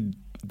 maybe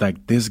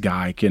this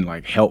guy can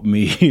help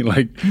me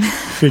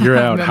figure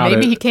out how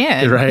maybe to, he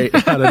can, right,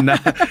 how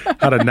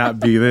to not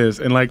be this.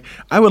 And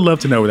I would love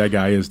to know where that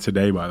guy is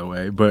today, by the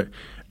way. But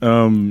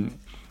I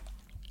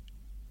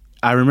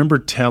remember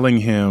telling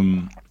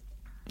him,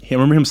 I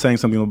remember him saying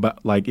something about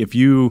if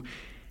you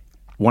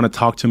want to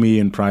talk to me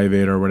in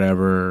private or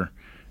whatever,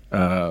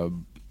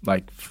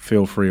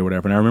 feel free or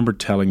whatever. And I remember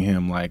telling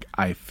him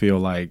I feel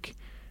like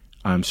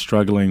I'm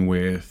struggling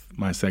with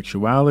my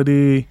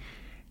sexuality,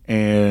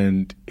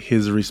 and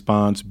his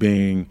response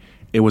being,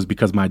 it was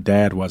because my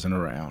dad wasn't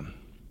around.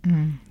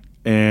 Mm.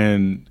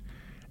 And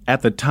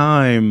at the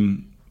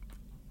time,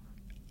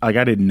 I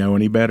didn't know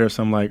any better,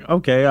 so I'm like,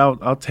 okay,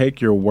 I'll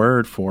take your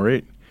word for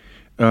it.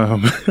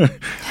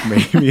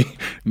 Maybe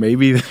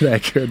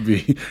that could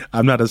be.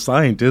 I'm not a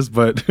scientist,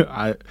 but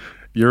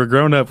you're a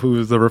grown up who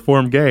is a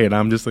reformed gay, and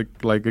I'm just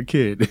like a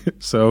kid.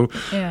 So,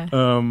 yeah.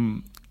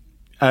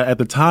 At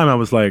the time, I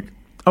was like,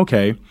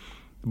 okay,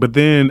 but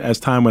then as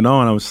time went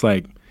on, I was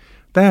like,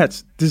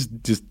 this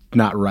just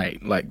not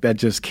right. That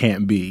just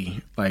can't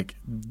be.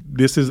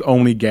 This is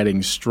only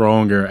getting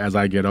stronger as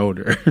I get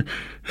older.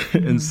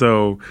 Mm-hmm. And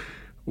so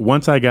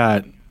once I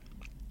got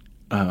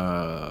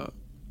when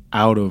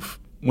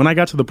I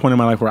got to the point in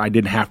my life where I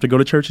didn't have to go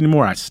to church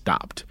anymore, I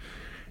stopped.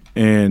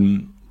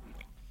 And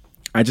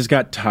I just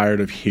got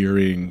tired of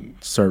hearing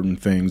certain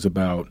things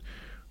about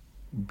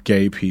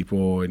gay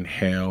people and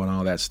hell and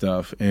all that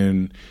stuff.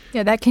 And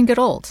yeah, that can get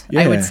old,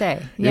 I would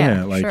say.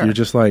 Yeah, sure. You're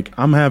just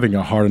I'm having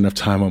a hard enough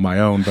time on my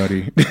own,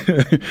 buddy.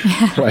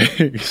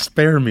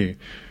 Spare me.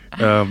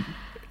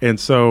 And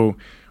so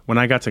when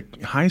I got to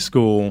high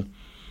school,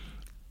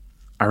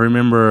 I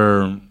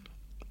remember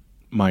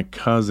my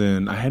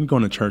cousin, I hadn't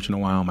gone to church in a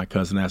while. My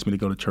cousin asked me to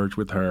go to church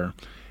with her.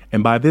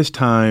 And by this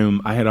time,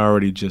 I had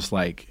already just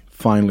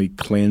finally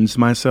cleansed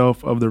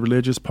myself of the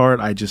religious part.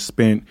 I just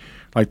spent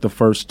the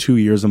first 2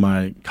 years of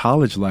my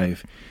college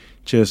life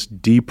just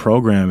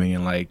deprogramming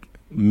and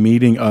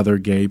meeting other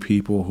gay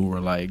people who were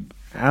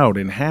out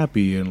and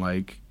happy and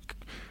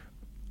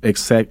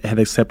had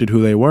accepted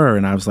who they were.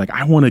 And I was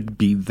I want to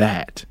be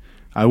that.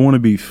 I want to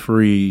be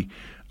free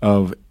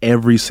of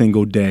every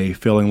single day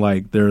feeling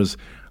there's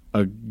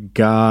a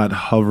God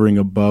hovering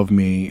above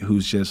me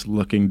who's just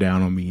looking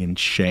down on me in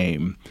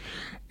shame.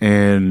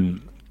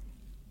 And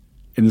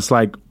it's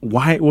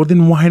why? Well,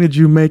 then why did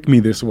you make me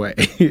this way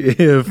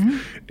if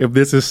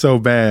this is so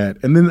bad?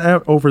 And then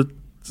over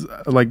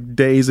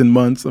days and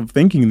months of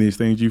thinking these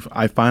things,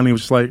 I finally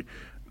was just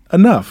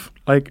enough.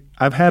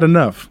 I've had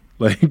enough.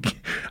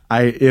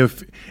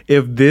 If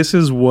this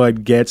is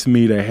what gets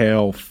me to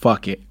hell,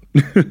 fuck it.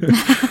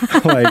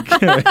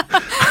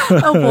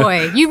 Oh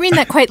boy, you mean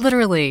that quite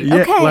literally.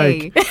 Yeah,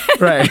 okay.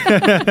 Right.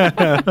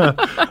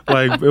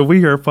 If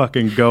we are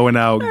fucking going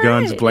out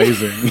guns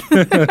blazing,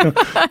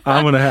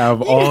 I'm going to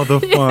have all the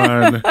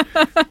fun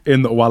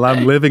while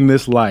I'm living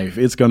this life.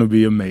 It's going to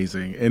be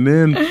amazing. And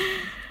then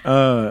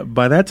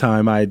by that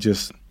time, I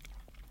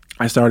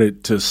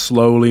started to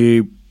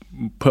slowly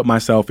put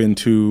myself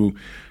into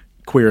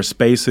queer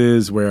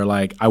spaces where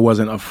I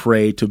wasn't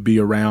afraid to be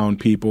around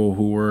people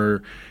who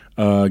were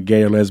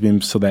gay or lesbian,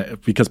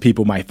 because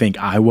people might think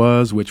I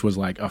was, which was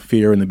a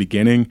fear in the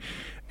beginning.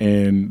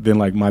 And then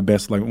one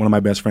of my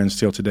best friends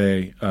still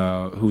today,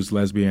 who's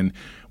lesbian,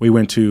 we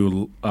went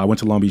to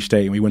Long Beach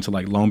State, and we went to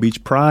Long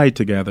Beach Pride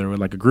together with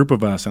a group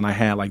of us, and I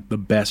had the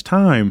best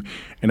time.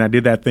 And I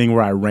did that thing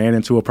where I ran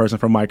into a person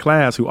from my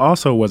class who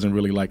also wasn't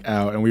really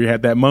out, and we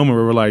had that moment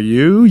where we're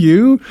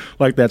you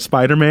that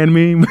Spider-Man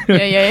meme.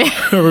 Yeah.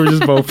 We were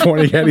just both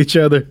pointing at each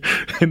other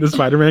in the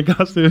Spider-Man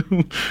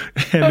costume,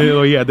 and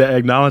then that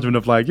acknowledgement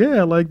of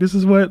this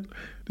is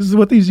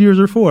what these years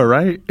are for,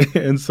 right?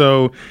 And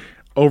so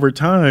over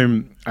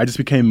time, I just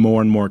became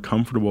more and more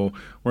comfortable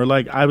where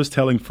I was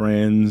telling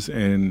friends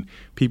and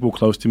people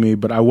close to me,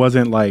 but I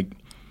wasn't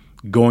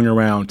going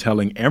around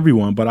telling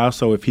everyone, but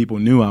also if people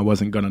knew, I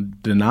wasn't going to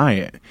deny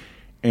it.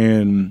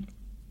 And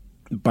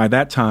by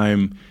that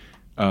time,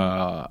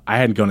 I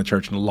hadn't gone to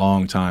church in a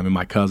long time, and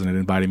my cousin had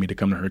invited me to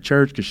come to her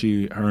church because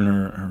her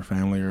and her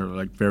family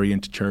are very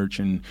into church,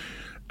 and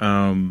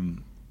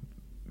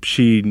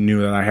she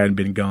knew that I hadn't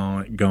been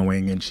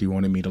going, and she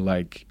wanted me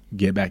to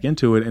get back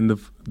into it. And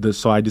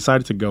so I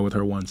decided to go with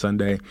her one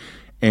Sunday.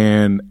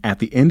 And at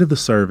the end of the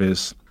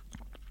service,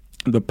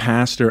 the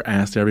pastor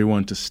asked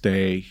everyone to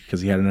stay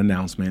because he had an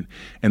announcement.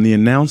 And the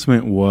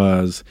announcement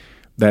was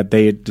that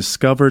they had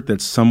discovered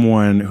that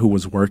someone who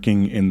was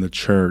working in the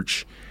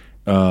church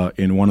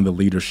in one of the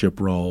leadership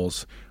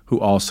roles, who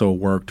also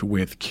worked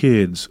with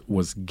kids,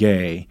 was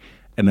gay,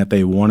 and that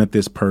they wanted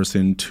this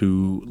person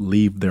to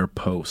leave their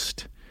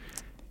post.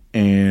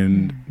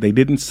 And they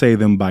didn't say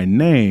them by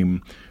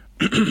name.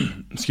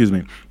 Excuse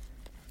me.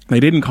 They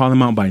didn't call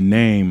them out by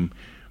name,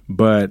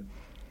 but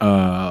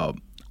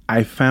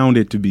I found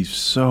it to be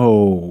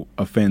so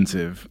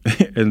offensive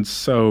and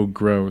so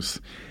gross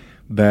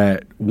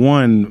that,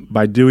 one,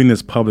 by doing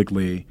this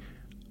publicly,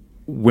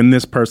 when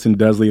this person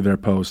does leave their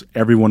post,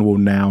 everyone will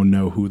now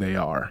know who they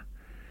are.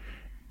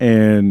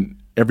 And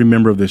every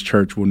member of this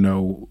church will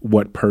know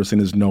what person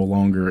is no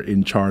longer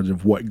in charge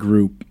of what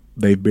group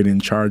they've been in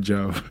charge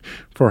of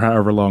for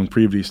however long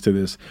previous to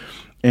this.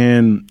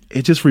 And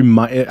it just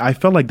I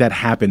felt like that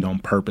happened on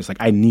purpose. Like,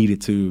 I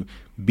needed to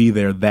be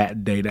there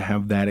that day to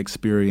have that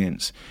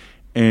experience.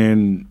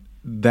 And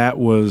that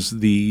was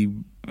the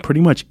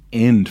pretty much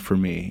end for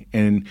me.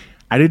 And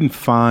I didn't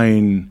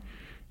find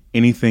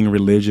anything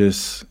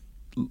religious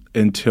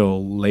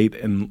until late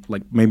in,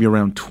 like, maybe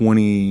around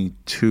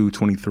 22,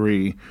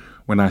 23,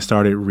 when I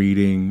started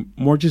reading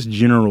more just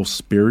general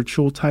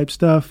spiritual type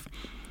stuff.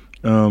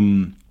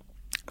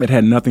 It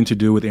had nothing to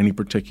do with any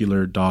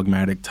particular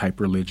dogmatic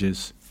type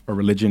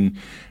religion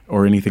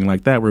or anything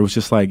like that, where it was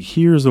just like,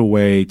 here's a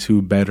way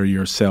to better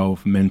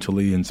yourself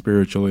mentally and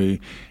spiritually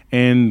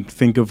and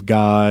think of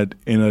God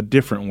in a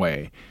different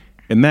way.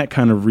 And that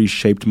kind of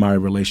reshaped my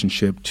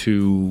relationship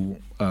to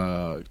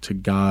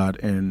God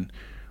and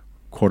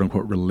quote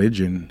unquote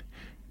religion.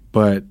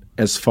 But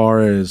as far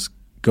as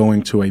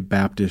going to a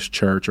Baptist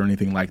church or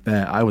anything like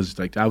that, I was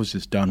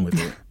just done with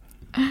it.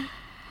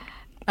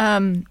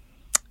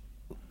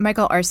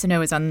 Michael Arceneaux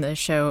was on the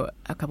show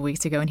a couple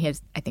weeks ago, and he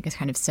has, I think, a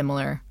kind of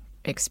similar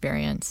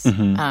experience.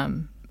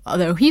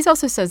 Although he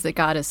also says that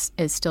God is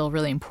still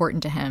really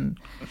important to him.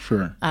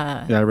 Sure.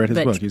 I read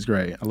his book. He's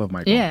great. I love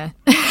Michael. Yeah.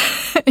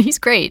 He's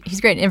great.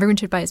 Everyone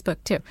should buy his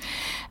book, too.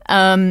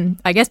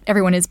 I guess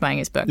everyone is buying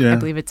his book. Yeah. I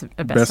believe it's a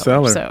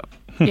bestseller. So,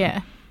 yeah.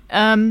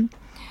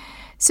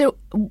 So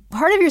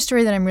part of your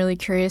story that I'm really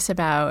curious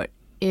about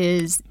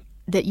is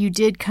that you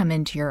did come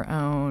into your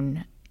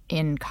own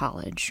in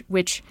college,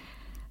 which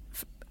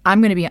I'm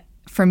going to be,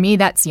 for me,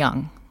 that's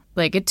young.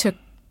 Like, it took,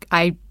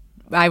 I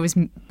was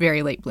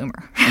very late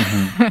bloomer.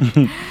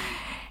 Mm-hmm.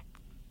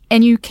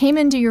 And you came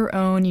into your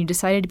own, you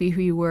decided to be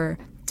who you were,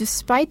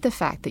 despite the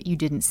fact that you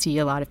didn't see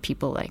a lot of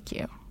people like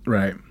you.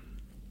 Right.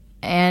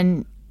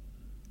 And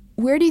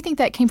where do you think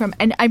that came from?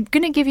 And I'm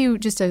going to give you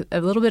just a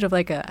little bit of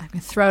like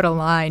throw out a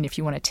line if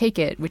you want to take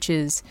it, which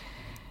is,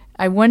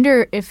 I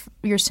wonder if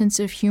your sense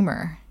of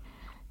humor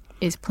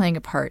is playing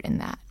a part in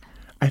that.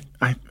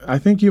 I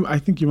think you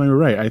might be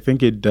right. I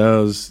think it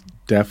does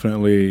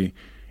definitely.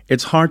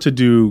 It's hard to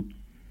do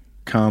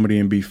comedy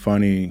and be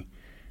funny,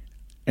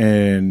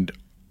 and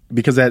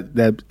because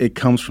that it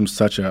comes from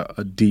such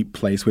a deep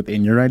place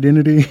within your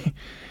identity,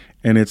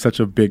 and it's such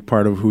a big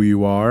part of who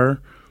you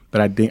are.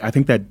 But I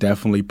think that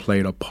definitely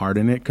played a part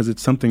in it, because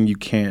it's something you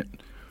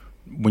can't,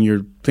 when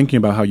you're thinking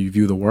about how you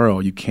view the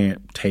world, you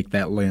can't take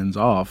that lens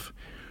off.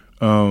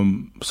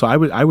 So I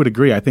would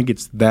agree. I think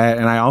it's that,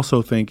 and I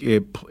also think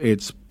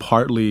it's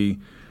partly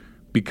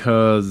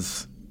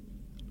because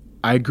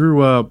I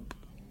grew up,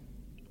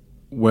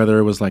 whether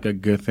it was like a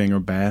good thing or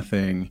bad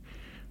thing,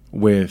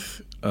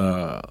 with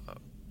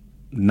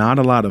not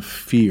a lot of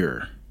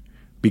fear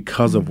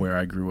because of where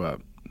I grew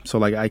up. So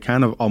like I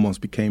kind of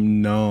almost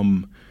became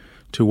numb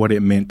to what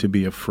it meant to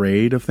be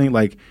afraid of things.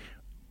 Like,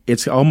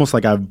 it's almost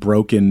like I've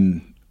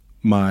broken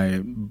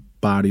my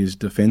body's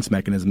defense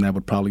mechanism that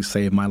would probably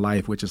save my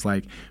life, which is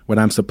like, when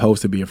I'm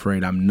supposed to be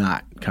afraid, I'm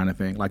not, kind of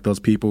thing. Like those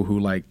people who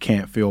like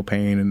can't feel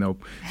pain and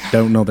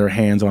don't know their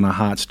hands on a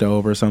hot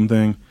stove or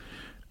something.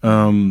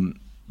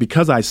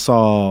 Because I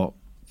saw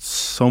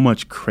so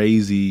much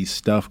crazy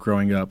stuff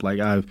growing up. Like,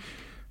 I've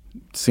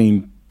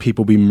seen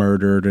people be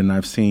murdered, and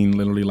I've seen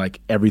literally like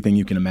everything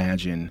you can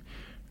imagine.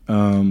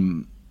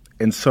 And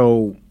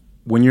so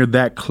when you're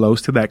that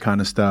close to that kind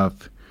of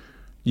stuff,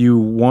 you,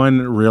 one,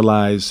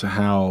 realize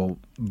how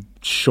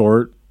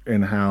short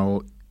and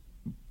how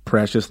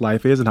precious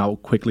life is and how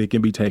quickly it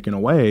can be taken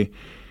away.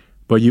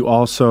 But you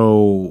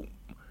also,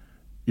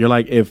 you're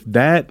like,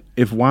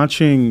 if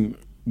watching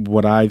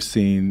what I've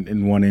seen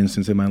in one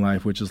instance in my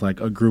life, which is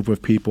like a group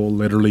of people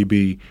literally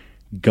be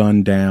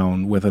gunned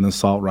down with an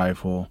assault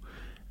rifle,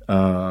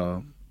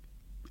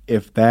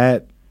 if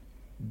that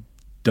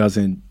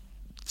doesn't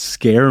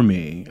scare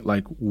me,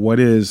 like, what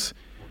is,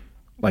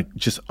 like,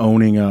 just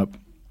owning up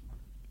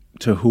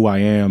to who I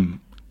am,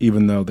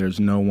 even though there's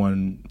no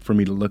one for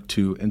me to look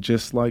to, and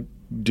just like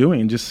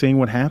just seeing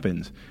what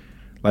happens.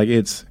 Like,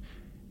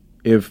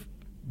 if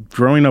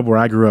growing up where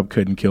I grew up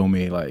couldn't kill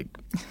me, like,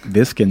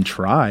 this can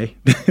try.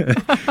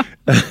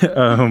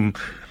 I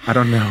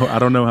don't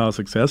know how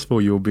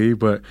successful you'll be,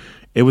 but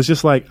it was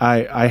just like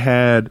I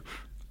had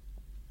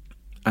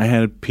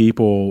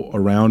people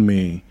around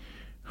me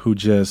who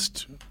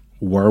just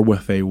were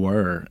what they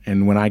were.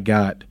 And when I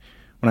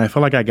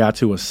felt like I got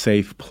to a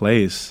safe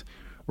place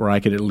where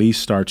I could at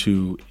least start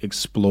to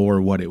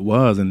explore what it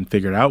was and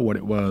figure out what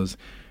it was,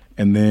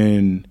 and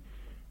then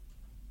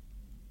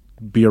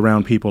be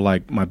around people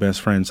like my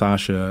best friend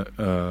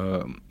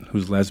Sasha,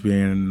 who's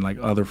lesbian, and like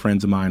other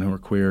friends of mine who are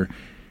queer,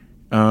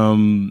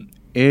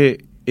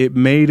 it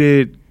made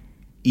it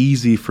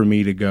easy for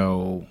me to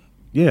go,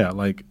 yeah,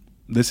 like,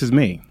 this is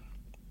me.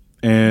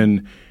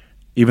 And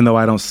even though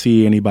I don't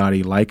see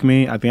anybody like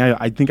me, I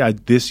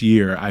think this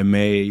year I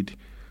made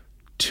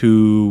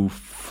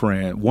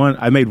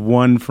I made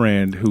one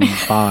friend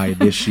who's bi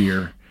this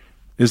year.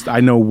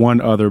 I know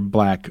one other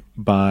black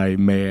bi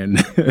man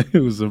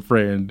who's a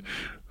friend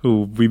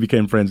who we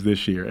became friends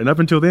this year. And up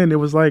until then, it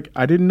was like,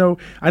 I know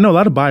a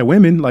lot of bi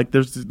women, like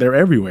they're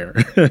everywhere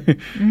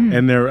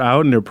and they're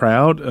out and they're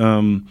proud.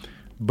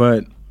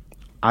 But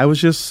I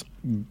was just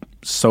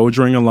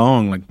soldiering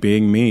along, like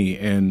being me.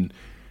 And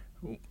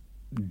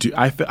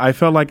I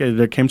felt like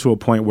there came to a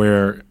point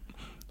where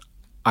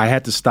I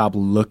had to stop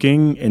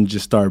looking and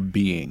just start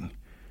being.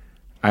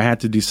 I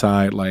had to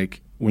decide, like,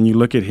 when you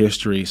look at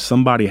history,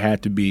 somebody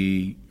had to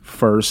be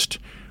first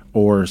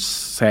or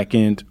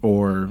second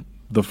or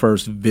the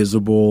first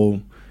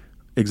visible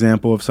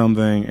example of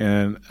something.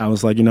 And I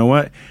was like, you know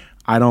what?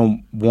 I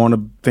don't want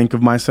to think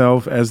of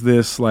myself as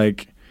this,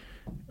 like,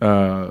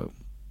 grand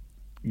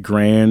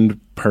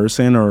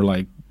person or,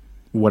 like,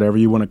 whatever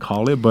you want to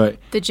call it. But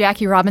the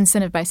Jackie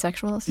Robinson of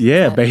bisexuals?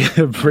 Yeah,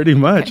 pretty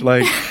much. Okay.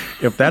 Like,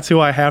 if that's who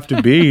I have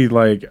to be,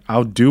 like,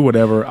 I'll do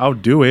whatever. I'll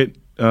do it.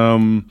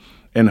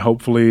 And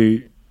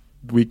hopefully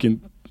we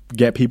can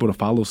get people to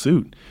follow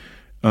suit,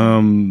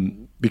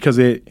 because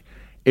it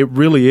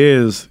really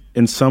is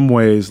in some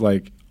ways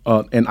like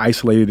an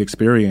isolated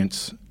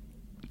experience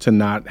to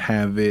not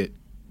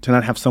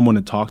have someone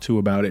to talk to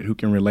about it who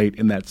can relate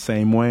in that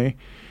same way.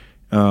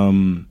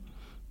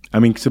 I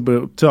mean,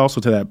 to also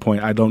to that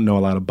point, I don't know a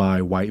lot of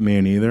bi white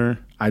men either.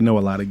 I know a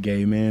lot of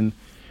gay men,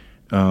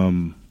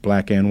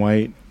 black and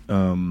white,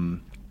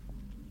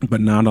 but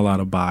not a lot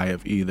of bi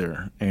of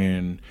either.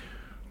 And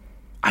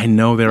I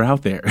know they're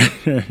out there.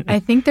 I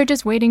think they're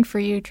just waiting for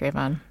you,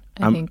 Trayvon.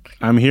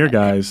 I'm here,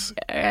 guys.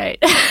 All right.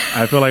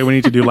 I feel like we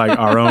need to do like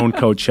our own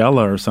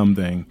Coachella or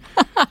something,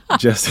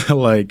 just to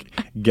like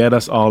get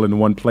us all in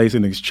one place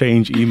and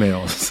exchange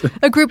emails.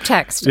 A group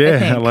text.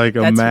 Yeah, like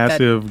a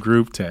massive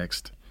group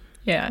text.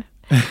 Yeah.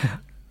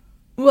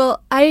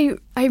 Well, I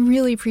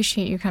really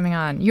appreciate you coming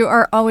on. You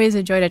are always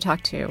a joy to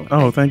talk to.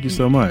 Oh, thank you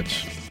so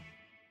much.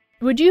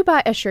 Would you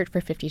buy a shirt for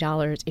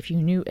 $50 if you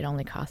knew it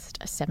only cost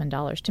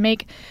 $7 to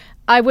make?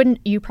 I wouldn't.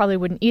 You probably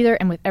wouldn't either.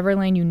 And with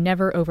Everlane, you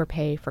never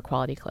overpay for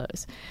quality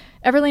clothes.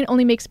 Everlane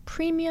only makes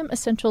premium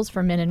essentials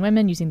for men and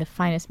women using the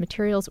finest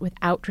materials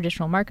without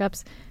traditional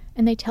markups.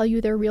 And they tell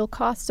you their real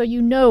costs, so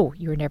you know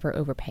you're never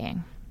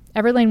overpaying.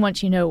 Everlane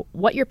wants you to know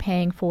what you're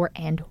paying for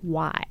and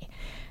why.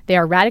 They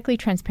are radically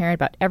transparent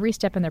about every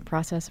step in their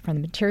process, from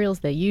the materials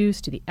they use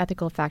to the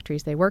ethical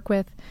factories they work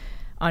with.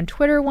 On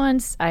Twitter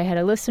once, I had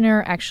a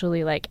listener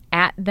actually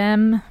at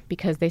them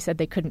because they said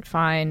they couldn't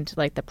find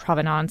the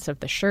provenance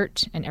of the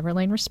shirt, and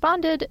Everlane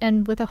responded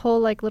and with a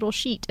whole little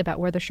sheet about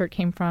where the shirt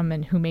came from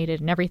and who made it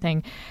and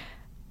everything.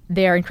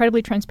 They are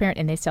incredibly transparent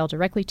and they sell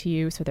directly to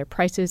you, so their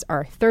prices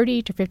are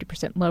 30 to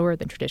 50% lower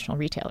than traditional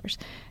retailers.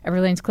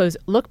 Everlane's clothes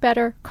look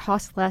better,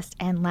 cost less,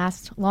 and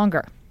last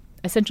longer.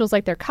 Essentials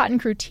like their Cotton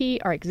Crew tee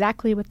are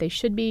exactly what they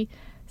should be.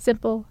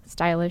 Simple,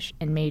 stylish,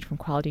 and made from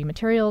quality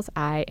materials.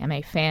 I am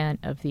a fan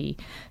of the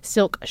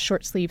silk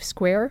short sleeve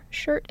square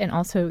shirt and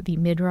also the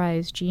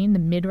mid-rise jean. The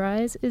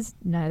mid-rise is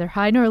neither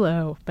high nor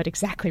low, but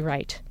exactly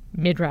right.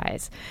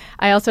 Mid-rise.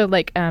 I also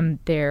like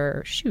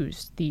their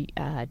shoes. The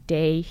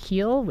Day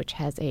heel, which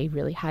has a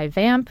really high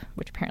vamp,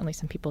 which apparently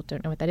some people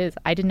don't know what that is.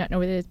 I did not know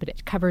what it is, but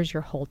it covers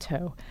your whole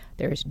toe.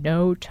 There is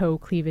no toe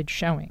cleavage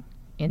showing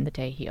in the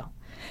Day heel.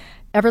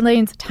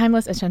 Everlane's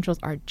timeless essentials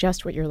are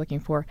just what you're looking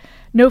for.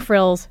 No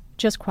frills,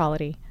 just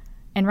quality.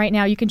 And right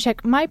now you can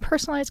check my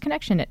personalized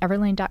connection at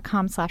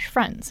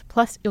everlane.com/friends.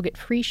 Plus, you'll get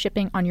free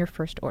shipping on your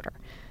first order.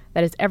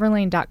 That is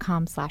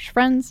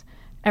everlane.com/friends,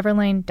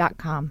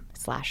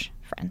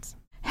 everlane.com/friends.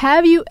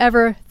 Have you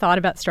ever thought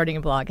about starting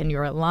a blog? And you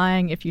are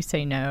lying if you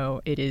say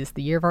no. It is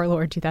the year of our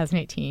Lord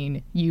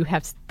 2018. You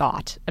have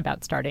thought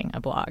about starting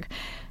a blog.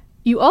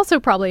 You also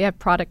probably have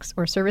products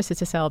or services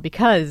to sell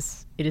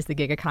because it is the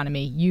gig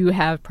economy. You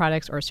have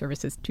products or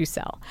services to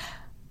sell.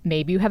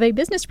 Maybe you have a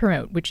business to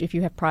promote, which if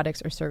you have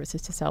products or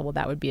services to sell, well,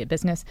 that would be a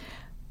business.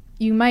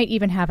 You might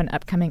even have an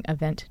upcoming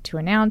event to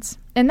announce.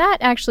 And that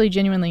actually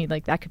genuinely,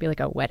 that could be like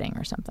a wedding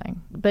or something.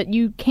 But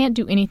you can't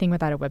do anything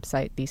without a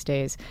website these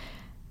days.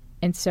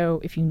 And so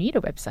if you need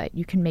a website,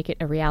 you can make it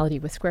a reality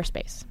with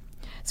Squarespace.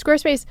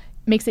 Squarespace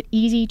makes it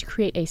easy to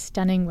create a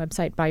stunning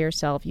website by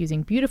yourself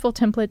using beautiful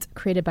templates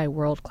created by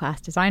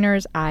world-class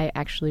designers. I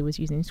actually was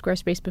using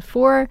Squarespace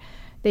before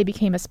they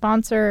became a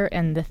sponsor,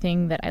 and the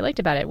thing that I liked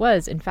about it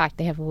was, in fact,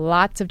 they have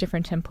lots of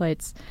different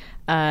templates.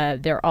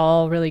 They're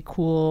all really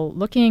cool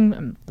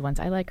looking. The ones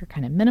I like are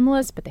kind of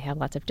minimalist, but they have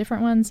lots of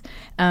different ones.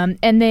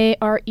 And they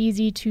are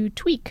easy to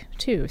tweak,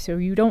 too. So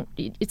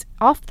it's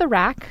off the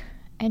rack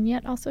and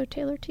yet also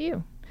tailored to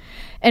you.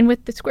 And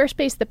with the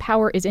Squarespace, the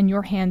power is in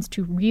your hands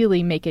to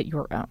really make it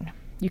your own.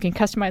 You can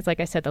customize, like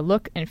I said, the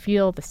look and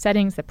feel, the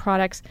settings, the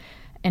products,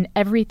 and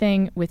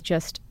everything with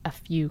just a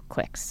few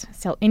clicks.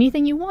 Sell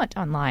anything you want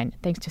online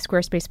thanks to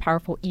Squarespace's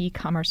powerful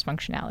e-commerce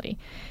functionality.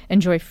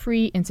 Enjoy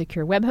free and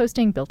secure web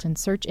hosting, built-in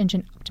search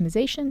engine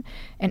optimization,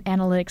 and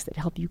analytics that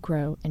help you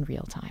grow in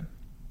real time.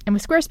 And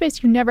with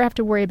Squarespace, you never have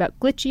to worry about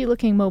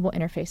glitchy-looking mobile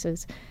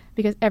interfaces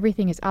because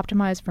everything is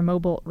optimized for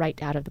mobile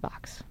right out of the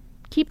box.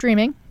 Keep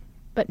dreaming,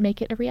 but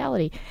make it a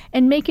reality.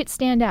 And make it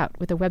stand out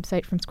with a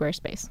website from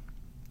Squarespace.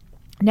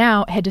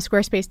 Now, head to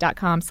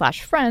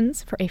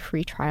squarespace.com/friends for a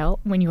free trial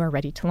when you are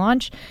ready to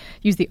launch.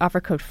 Use the offer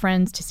code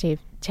FRIENDS to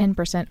save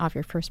 10% off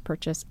your first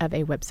purchase of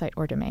a website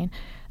or domain.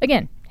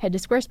 Again, head to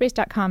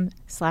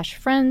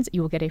squarespace.com/friends.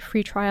 You will get a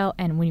free trial,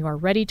 and when you are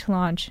ready to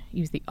launch,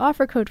 use the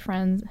offer code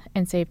FRIENDS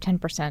and save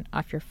 10%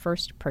 off your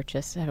first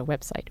purchase of a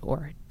website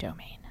or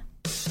domain.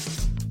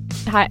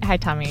 Hi,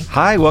 Tommy.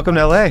 Hi, welcome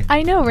to LA.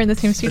 I know, we're in the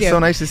same studio. It's so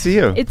nice to see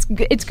you. It's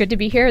good to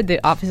be here. The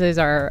offices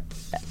are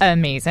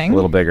amazing. A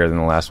little bigger than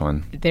the last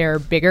one. They're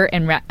bigger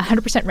and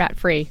 100%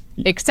 rat-free,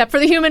 except for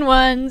the human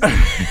ones.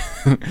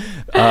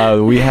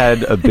 We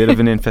had a bit of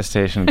an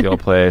infestation at the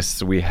old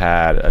place. We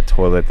had a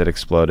toilet that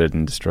exploded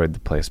and destroyed the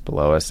place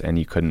below us, and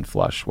you couldn't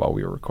flush while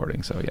we were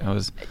recording. So, yeah,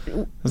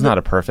 it was not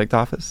a perfect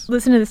office.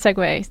 Listen to the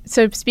segue.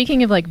 So,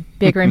 speaking of, like,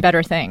 bigger and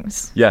better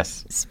things.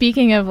 Yes.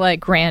 Speaking of, like,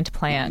 grand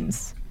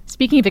plans.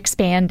 Speaking of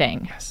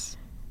expanding. Yes.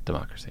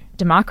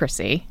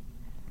 Democracy.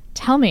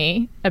 Tell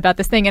me about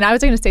this thing. And I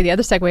was going to say the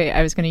other segue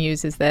I was going to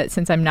use is that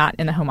since I'm not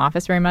in the home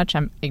office very much,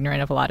 I'm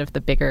ignorant of a lot of the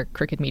bigger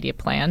Crooked Media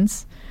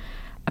plans.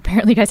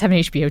 Apparently, you guys have an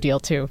HBO deal,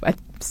 too.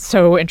 It's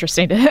so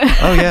interesting.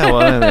 Oh, yeah.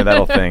 Well, that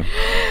whole thing.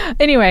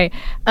 Anyway,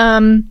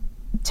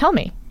 tell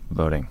me.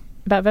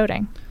 About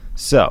voting.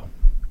 So,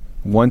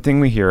 one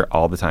thing we hear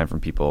all the time from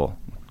people,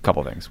 a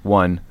couple things.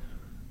 One,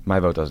 my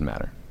vote doesn't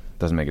matter.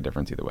 Doesn't make a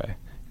difference either way.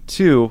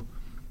 Two,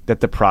 that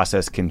the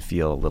process can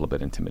feel a little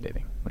bit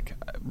intimidating. Like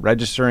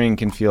registering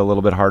can feel a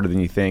little bit harder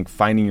than you think.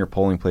 Finding your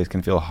polling place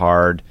can feel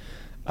hard.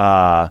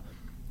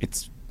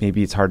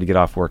 Maybe it's hard to get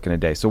off work in a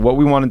day. So what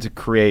we wanted to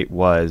create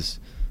was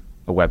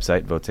a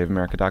website,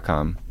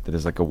 votesaveamerica.com, that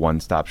is like a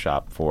one-stop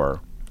shop for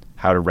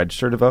how to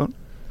register to vote,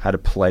 how to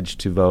pledge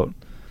to vote,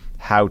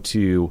 how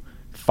to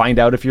find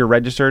out if you're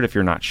registered if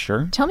you're not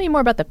sure. Tell me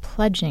more about the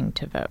pledging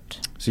to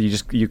vote. So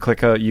you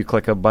click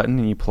a button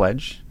and you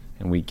pledge,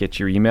 and we get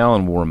your email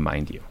and we'll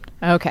remind you.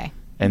 Okay.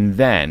 And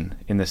then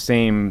in the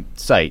same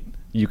site,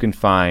 you can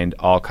find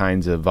all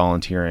kinds of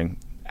volunteering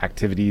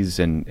activities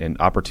and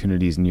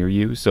opportunities near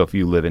you. So if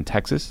you live in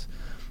Texas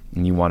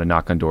and you want to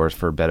knock on doors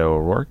for Beto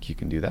O'Rourke, you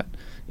can do that.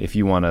 If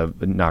you want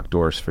to knock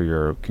doors for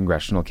your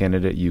congressional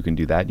candidate, you can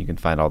do that. You can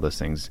find all those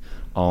things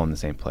all in the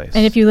same place.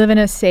 And if you live in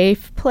a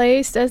safe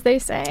place, as they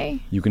say?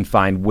 You can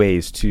find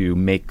ways to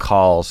make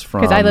calls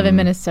from... Because I live in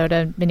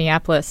Minnesota,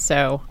 Minneapolis,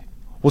 so...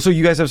 Well, so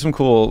you guys have some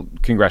cool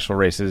congressional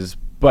races.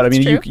 But I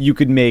mean, you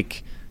could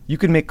make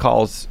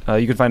calls.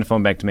 You could find a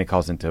phone bank to make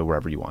calls into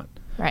wherever you want.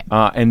 Right.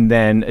 And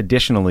then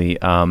additionally,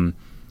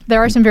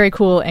 there are some very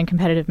cool and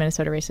competitive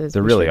Minnesota races.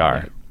 There really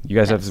are. You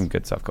guys have some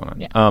good stuff going on.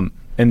 Yeah.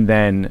 And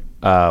then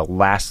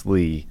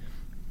lastly,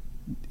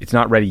 it's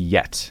not ready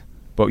yet,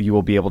 but you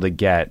will be able to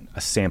get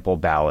a sample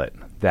ballot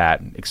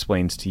that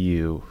explains to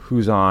you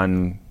who's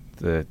on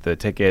the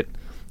ticket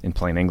in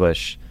plain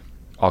English.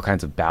 All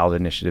kinds of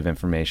ballot initiative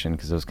information,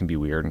 because those can be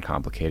weird and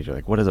complicated. You're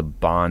like, what is a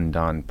bond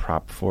on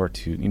Prop 4?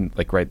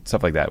 Write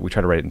stuff like that. We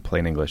try to write it in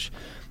plain English.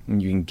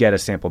 And you can get a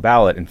sample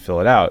ballot and fill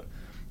it out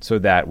so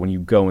that when you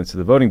go into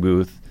the voting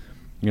booth,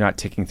 you're not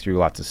ticking through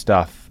lots of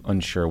stuff,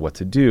 unsure what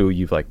to do.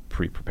 You've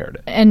pre-prepared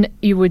it. And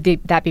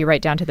that be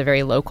right down to the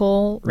very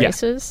local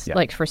races, Yeah.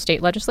 Like for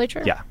state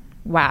legislature? Yeah.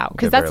 Wow.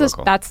 Because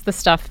local. That's the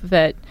stuff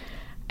that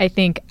I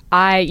think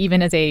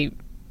even as a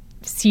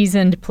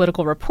seasoned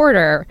political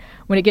reporter,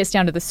 when it gets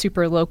down to the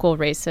super local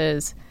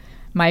races,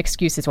 my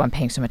excuse is, I'm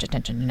paying so much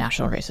attention to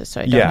national races,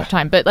 so I don't have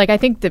time. But I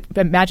think that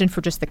imagine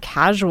for just the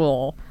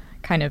casual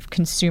kind of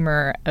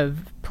consumer of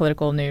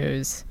political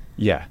news,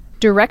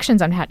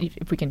 directions on how,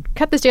 if we can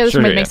cut this together, so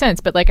it might make sense.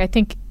 But I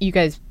think you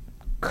guys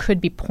could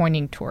be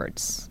pointing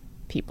towards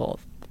people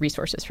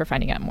resources for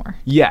finding out more.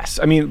 Yes,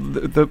 I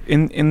mean,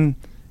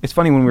 it's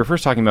funny when we were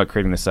first talking about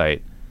creating the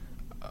site.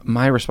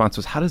 My response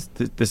was, how does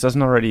this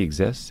doesn't already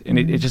exist? And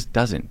it just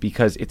doesn't,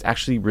 because it's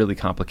actually really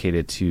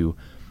complicated to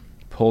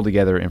pull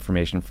together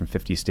information from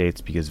 50 states,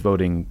 because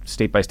voting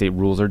state by state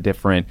rules are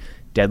different.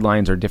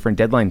 Deadlines are different.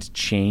 Deadlines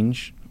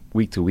change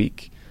week to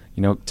week.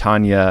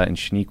 Tanya and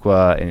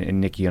Shaniqua and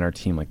Nikki on our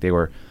team,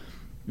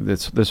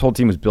 this whole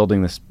team was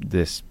building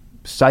this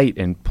site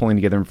and pulling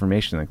together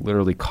information,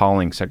 literally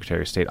calling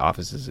Secretary of State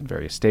offices in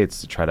various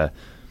states to try to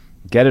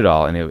get it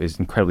all, and it was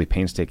incredibly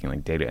painstaking,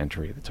 data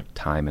entry that took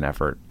time and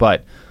effort.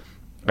 But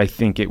I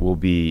think it will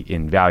be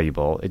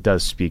invaluable. It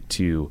does speak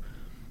to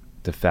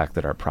the fact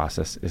that our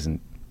process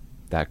isn't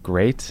that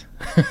great,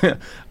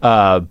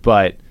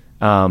 but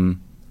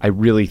I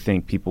really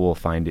think people will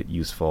find it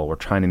useful. We're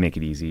trying to make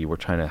it easy. We're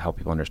trying to help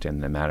people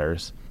understand that it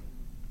matters,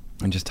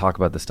 and just talk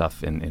about the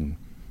stuff in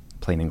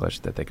plain English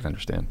that they can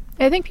understand.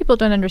 I think people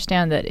don't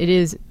understand that it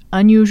is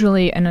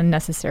unusually and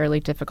unnecessarily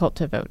difficult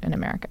to vote in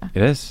America.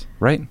 It is,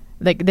 right?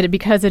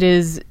 Because it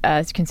is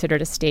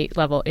considered a state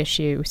level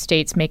issue.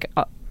 States make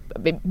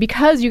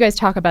because you guys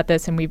talk about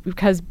this, and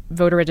because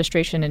voter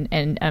registration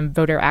and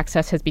voter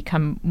access has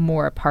become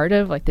more a part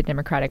of like the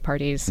Democratic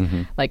Party's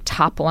like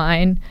top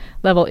line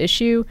level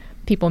issue,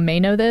 people may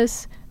know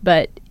this,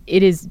 but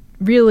it is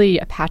really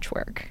a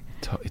patchwork.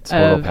 It's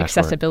of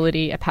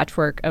accessibility, a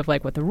patchwork of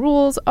like what the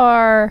rules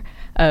are,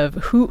 of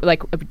who,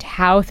 like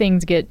how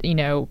things get,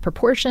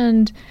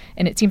 proportioned.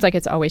 And it seems like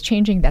it's always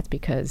changing. That's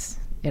because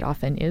it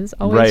often is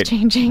always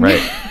changing.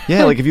 Right.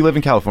 Yeah. Like if you live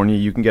in California,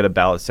 you can get a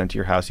ballot sent to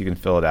your house. You can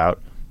fill it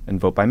out and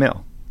vote by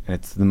mail. And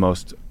it's the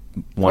most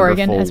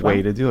wonderful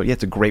way to do it. Yeah,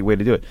 it's a great way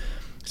to do it.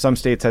 Some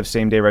states have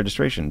same day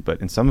registration, but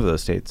in some of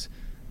those states,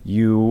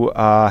 you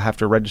have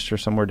to register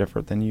somewhere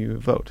different than you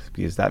vote,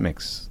 because that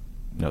makes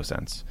no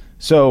sense.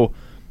 So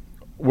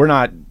we're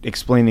not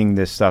explaining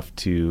this stuff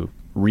to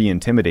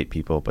re-intimidate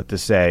people, but to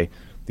say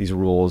these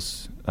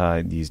rules,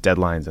 these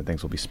deadlines and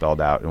things will be spelled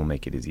out and we'll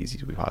make it as easy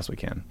as we possibly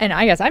can. And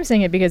I guess I'm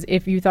saying it because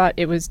if you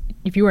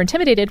were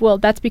intimidated, well,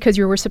 that's because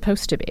you were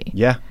supposed to be.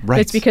 Yeah,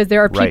 right. It's because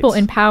there are people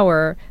in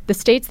power, the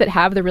states that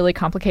have the really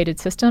complicated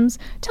systems.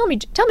 Tell me,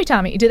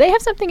 Tommy, do they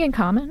have something in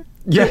common?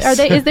 Yes.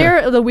 Is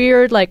there the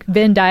weird like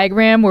Venn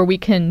diagram where we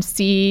can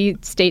see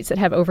states that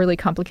have overly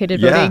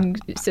complicated voting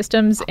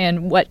systems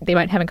and what they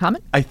might have in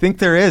common? I think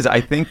there is. I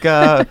think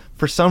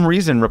for some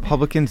reason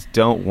Republicans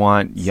don't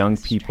want young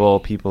people,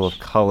 people of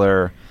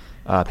color,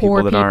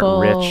 people that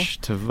aren't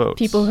rich to vote.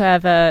 People who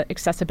have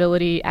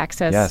accessibility,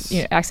 access,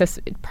 access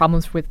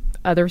problems with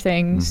other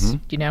things.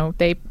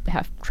 They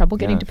have trouble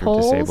getting to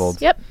polls.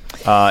 Disabled. Yep.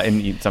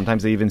 And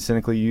sometimes they even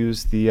cynically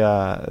use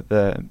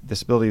the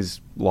disabilities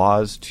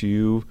laws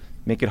to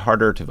make it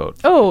harder to vote.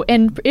 Oh,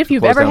 and if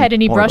you've ever had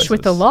any brush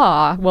with the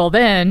law, well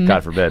then...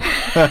 God forbid.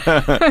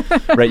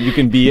 Right, you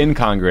can be in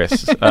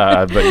Congress,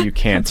 but you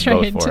can't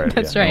vote for it.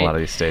 That's right. In a lot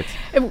of these states.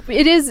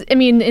 It is,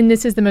 and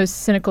this is the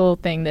most cynical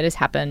thing that has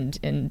happened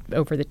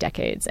over the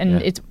decades.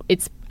 And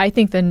it's I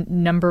think, the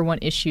number one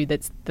issue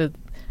that's the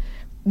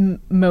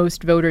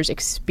most voters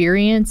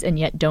experience and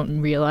yet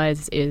don't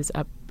realize is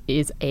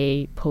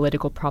a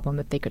political problem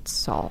that they could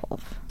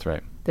solve. That's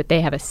right. That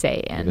they have a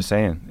say in. They have a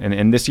say in.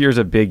 And this year's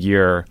a big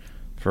year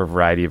for a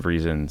variety of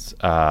reasons.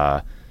 It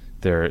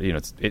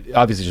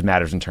obviously just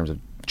matters in terms of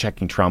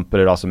checking Trump, but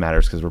it also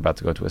matters because we're about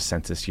to go to a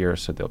census year,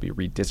 so there'll be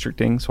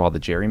redistricting. So all the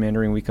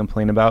gerrymandering we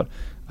complain about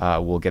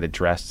will get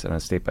addressed on a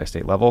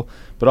state-by-state level.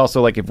 But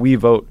also, like, if we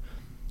vote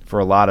for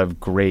a lot of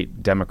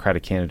great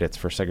Democratic candidates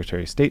for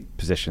Secretary of State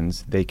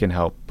positions, they can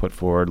help put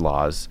forward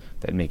laws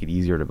that make it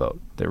easier to vote,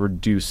 that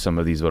reduce some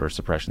of these voter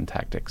suppression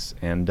tactics,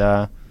 and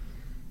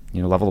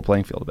level the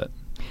playing field a bit.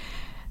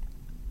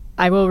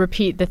 I will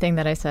repeat the thing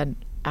that I said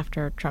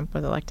after Trump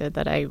was elected,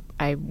 that I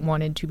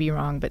wanted to be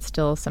wrong, but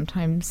still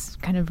sometimes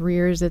kind of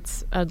rears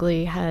its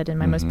ugly head in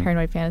my most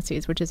paranoid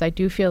fantasies, which is I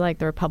do feel like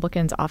the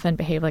Republicans often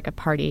behave like a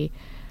party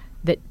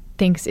that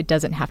thinks it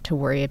doesn't have to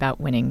worry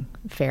about winning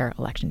fair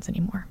elections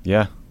anymore.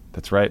 Yeah,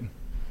 that's right.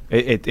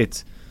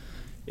 It's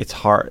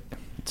hard.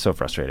 It's so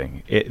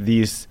frustrating.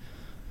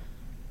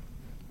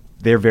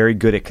 They're very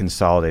good at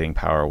consolidating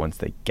power once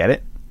they get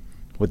it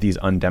with these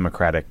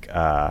undemocratic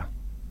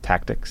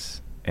tactics.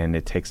 And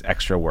it takes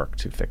extra work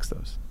to fix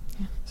those.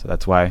 Yeah. So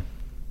that's why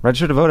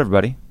register to vote,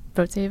 everybody.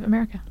 Vote Save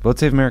America.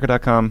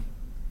 VoteSaveAmerica.com.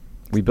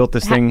 We built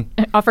this thing.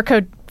 Offer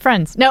code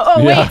friends. No,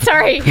 wait,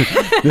 sorry.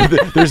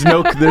 There's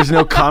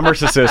no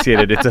commerce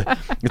associated.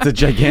 It's a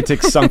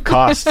gigantic sunk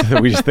cost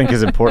that we just think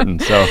is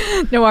important.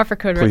 So no offer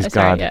code. Please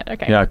God. Yeah,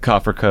 okay. Yeah,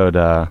 offer code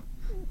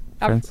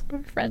friends.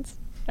 Friends.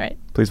 All right.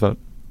 Please vote.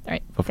 All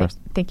right. Vote first.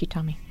 Thank you,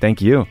 Tommy.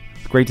 Thank you.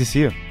 It's great to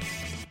see you.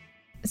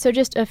 So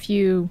just a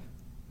few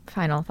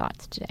final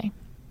thoughts today.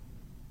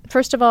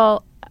 First of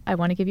all, I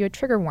want to give you a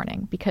trigger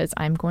warning because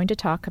I'm going to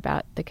talk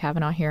about the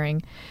Kavanaugh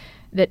hearing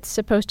that's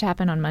supposed to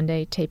happen on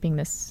Monday, taping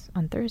this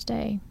on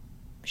Thursday,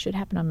 should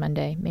happen on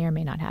Monday, may or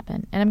may not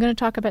happen. And I'm going to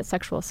talk about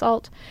sexual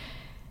assault.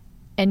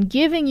 And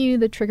giving you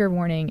the trigger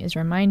warning is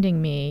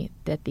reminding me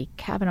that the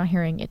Kavanaugh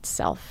hearing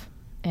itself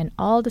and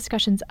all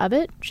discussions of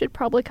it should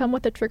probably come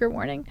with a trigger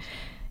warning.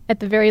 At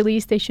the very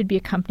least, they should be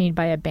accompanied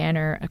by a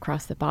banner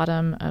across the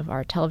bottom of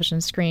our television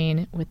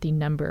screen with the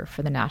number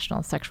for the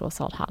National Sexual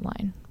Assault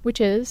Hotline,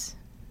 which is,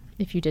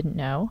 if you didn't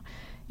know,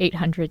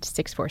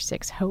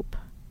 800-646-HOPE.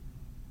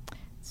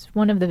 It's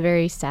one of the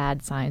very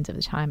sad signs of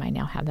the time I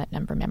now have that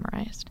number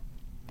memorized.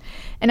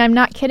 And I'm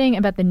not kidding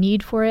about the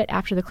need for it.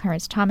 After the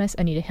Clarence Thomas,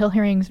 Anita Hill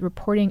hearings,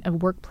 reporting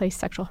of workplace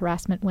sexual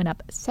harassment went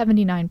up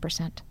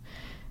 79%.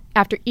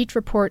 After each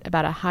report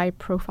about a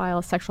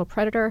high-profile sexual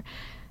predator,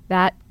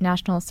 that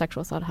National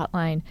Sexual Assault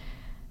Hotline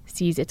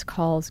sees its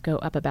calls go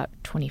up about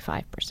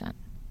 25%.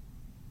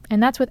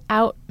 And that's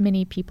without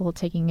many people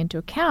taking into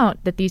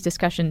account that these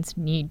discussions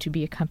need to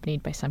be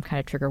accompanied by some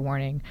kind of trigger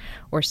warning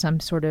or some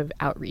sort of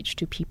outreach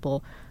to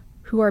people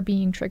who are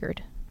being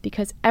triggered.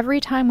 Because every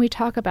time we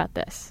talk about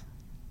this,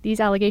 these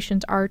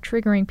allegations are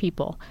triggering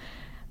people,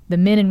 the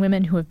men and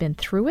women who have been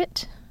through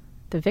it,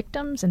 the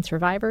victims and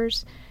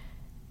survivors.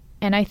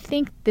 And I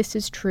think this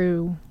is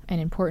true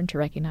and important to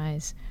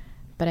recognize,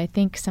 but I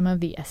think some of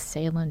the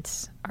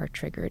assailants are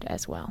triggered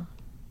as well.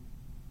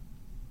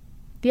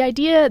 The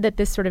idea that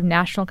this sort of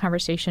national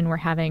conversation we're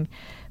having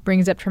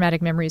brings up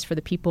traumatic memories for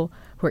the people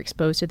who are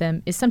exposed to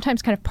them is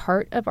sometimes kind of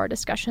part of our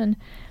discussion.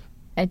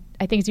 I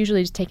think it's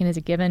usually just taken as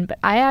a given, but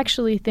I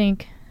actually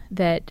think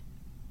that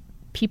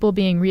people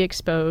being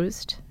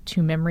re-exposed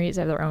to memories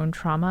of their own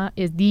trauma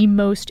is the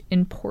most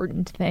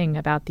important thing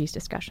about these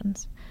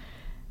discussions.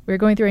 We're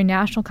going through a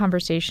national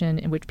conversation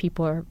in which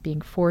people are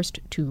being forced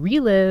to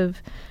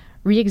relive,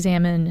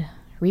 re-examine,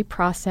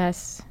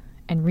 reprocess,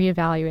 and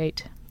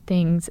reevaluate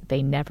things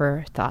they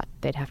never thought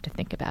they'd have to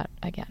think about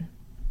again.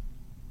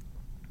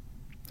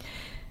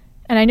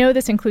 And I know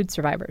this includes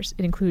survivors.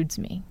 It includes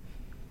me.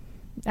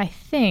 I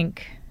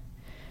think,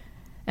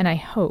 and I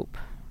hope,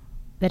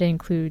 that it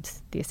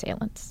includes the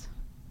assailants.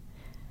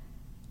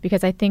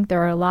 Because I think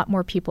there are a lot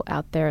more people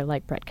out there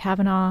like Brett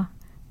Kavanaugh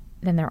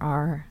than there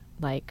are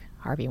like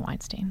Harvey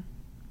Weinstein.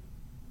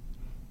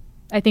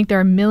 I think there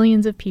are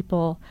millions of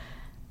people,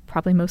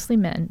 probably mostly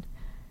men,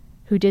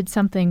 who did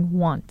something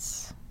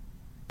once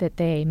that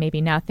they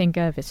maybe now think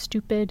of as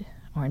stupid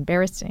or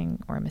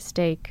embarrassing or a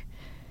mistake,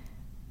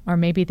 or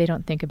maybe they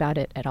don't think about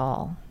it at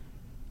all.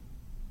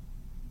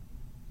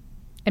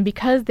 And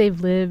because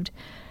they've lived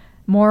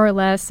more or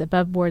less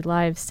above-board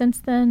lives since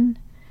then,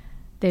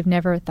 they've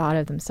never thought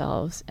of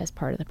themselves as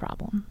part of the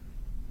problem.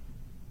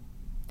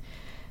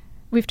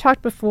 We've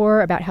talked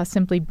before about how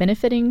simply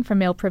benefiting from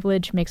male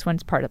privilege makes one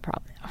part of the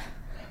problem.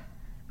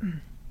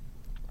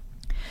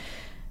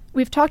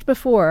 We've talked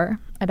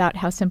before about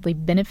how simply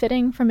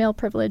benefiting from male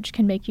privilege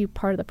can make you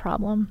part of the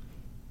problem,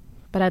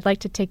 but I'd like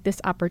to take this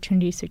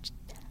opportunity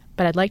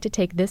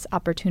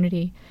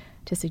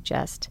to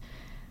suggest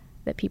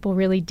that people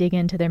really dig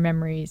into their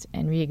memories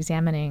and maybe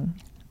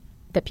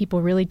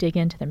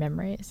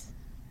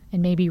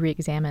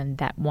re-examine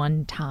that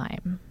one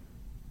time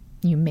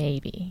you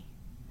maybe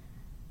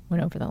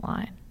went over the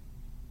line.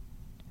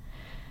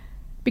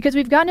 Because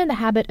we've gotten in the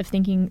habit of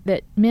thinking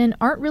that men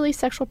aren't really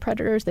sexual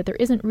predators, that there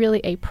isn't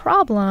really a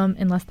problem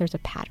unless there's a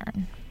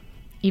pattern,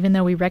 even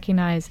though we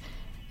recognize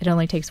it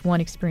only takes one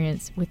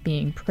experience with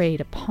being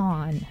preyed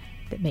upon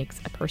that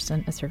makes a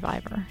person a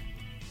survivor.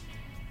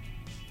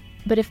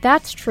 But if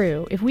that's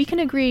true, if we can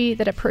agree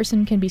that a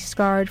person can be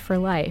scarred for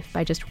life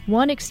by just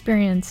one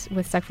experience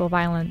with sexual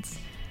violence,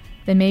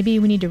 then maybe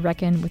we need to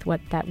reckon with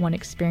what that one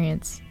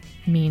experience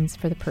means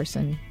for the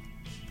person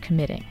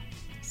committing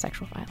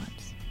sexual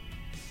violence.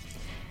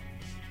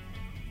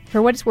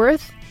 For what it's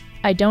worth,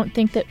 I don't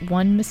think that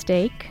one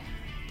mistake,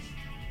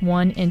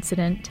 one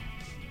incident,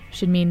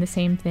 should mean the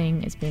same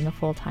thing as being a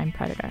full-time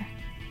predator.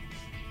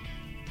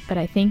 But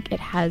I think it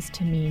has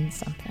to mean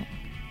something.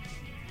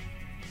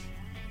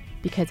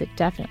 Because it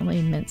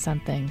definitely meant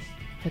something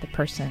for the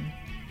person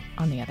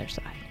on the other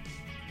side.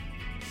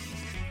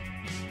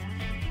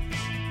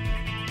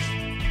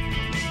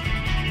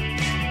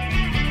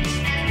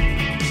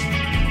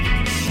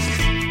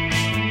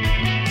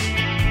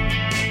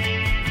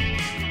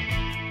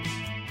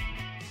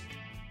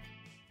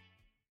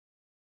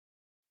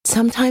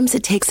 Sometimes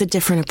it takes a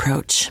different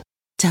approach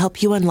to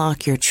help you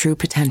unlock your true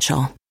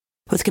potential.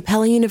 With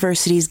Capella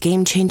University's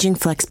game-changing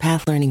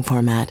FlexPath learning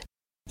format,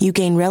 you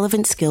gain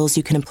relevant skills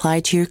you can apply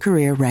to your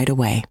career right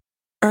away.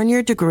 Earn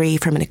your degree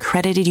from an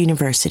accredited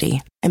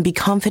university and be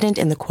confident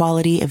in the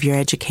quality of your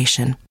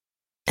education.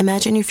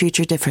 Imagine your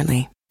future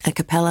differently at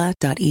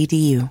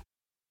capella.edu.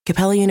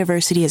 Capella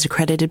University is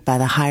accredited by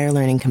the Higher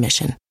Learning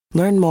Commission.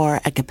 Learn more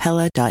at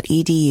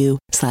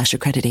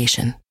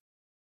capella.edu/accreditation.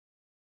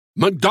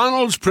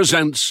 McDonald's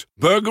presents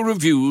Burger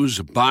Reviews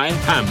by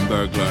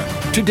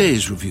Hamburglar.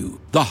 Today's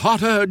review: the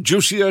hotter,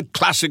 juicier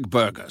classic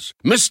burgers.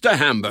 Mr.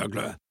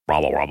 Hamburglar.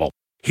 Rubble, rubble.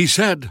 He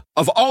said,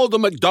 "Of all the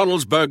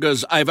McDonald's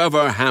burgers I've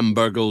ever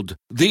hamburgled,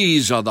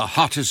 these are the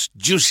hottest,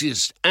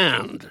 juiciest,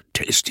 and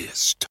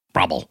tastiest."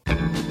 Rubble.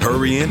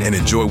 Hurry in and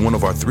enjoy one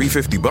of our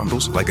 $3.50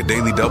 bundles, like a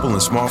daily double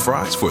and small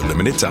fries for a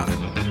limited time.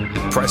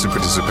 Price and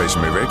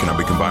participation may vary, cannot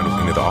be combined with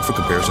any other offer.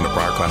 Comparison to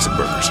prior classic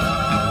burgers.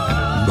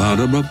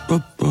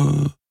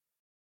 Ba-da-ba-ba-ba.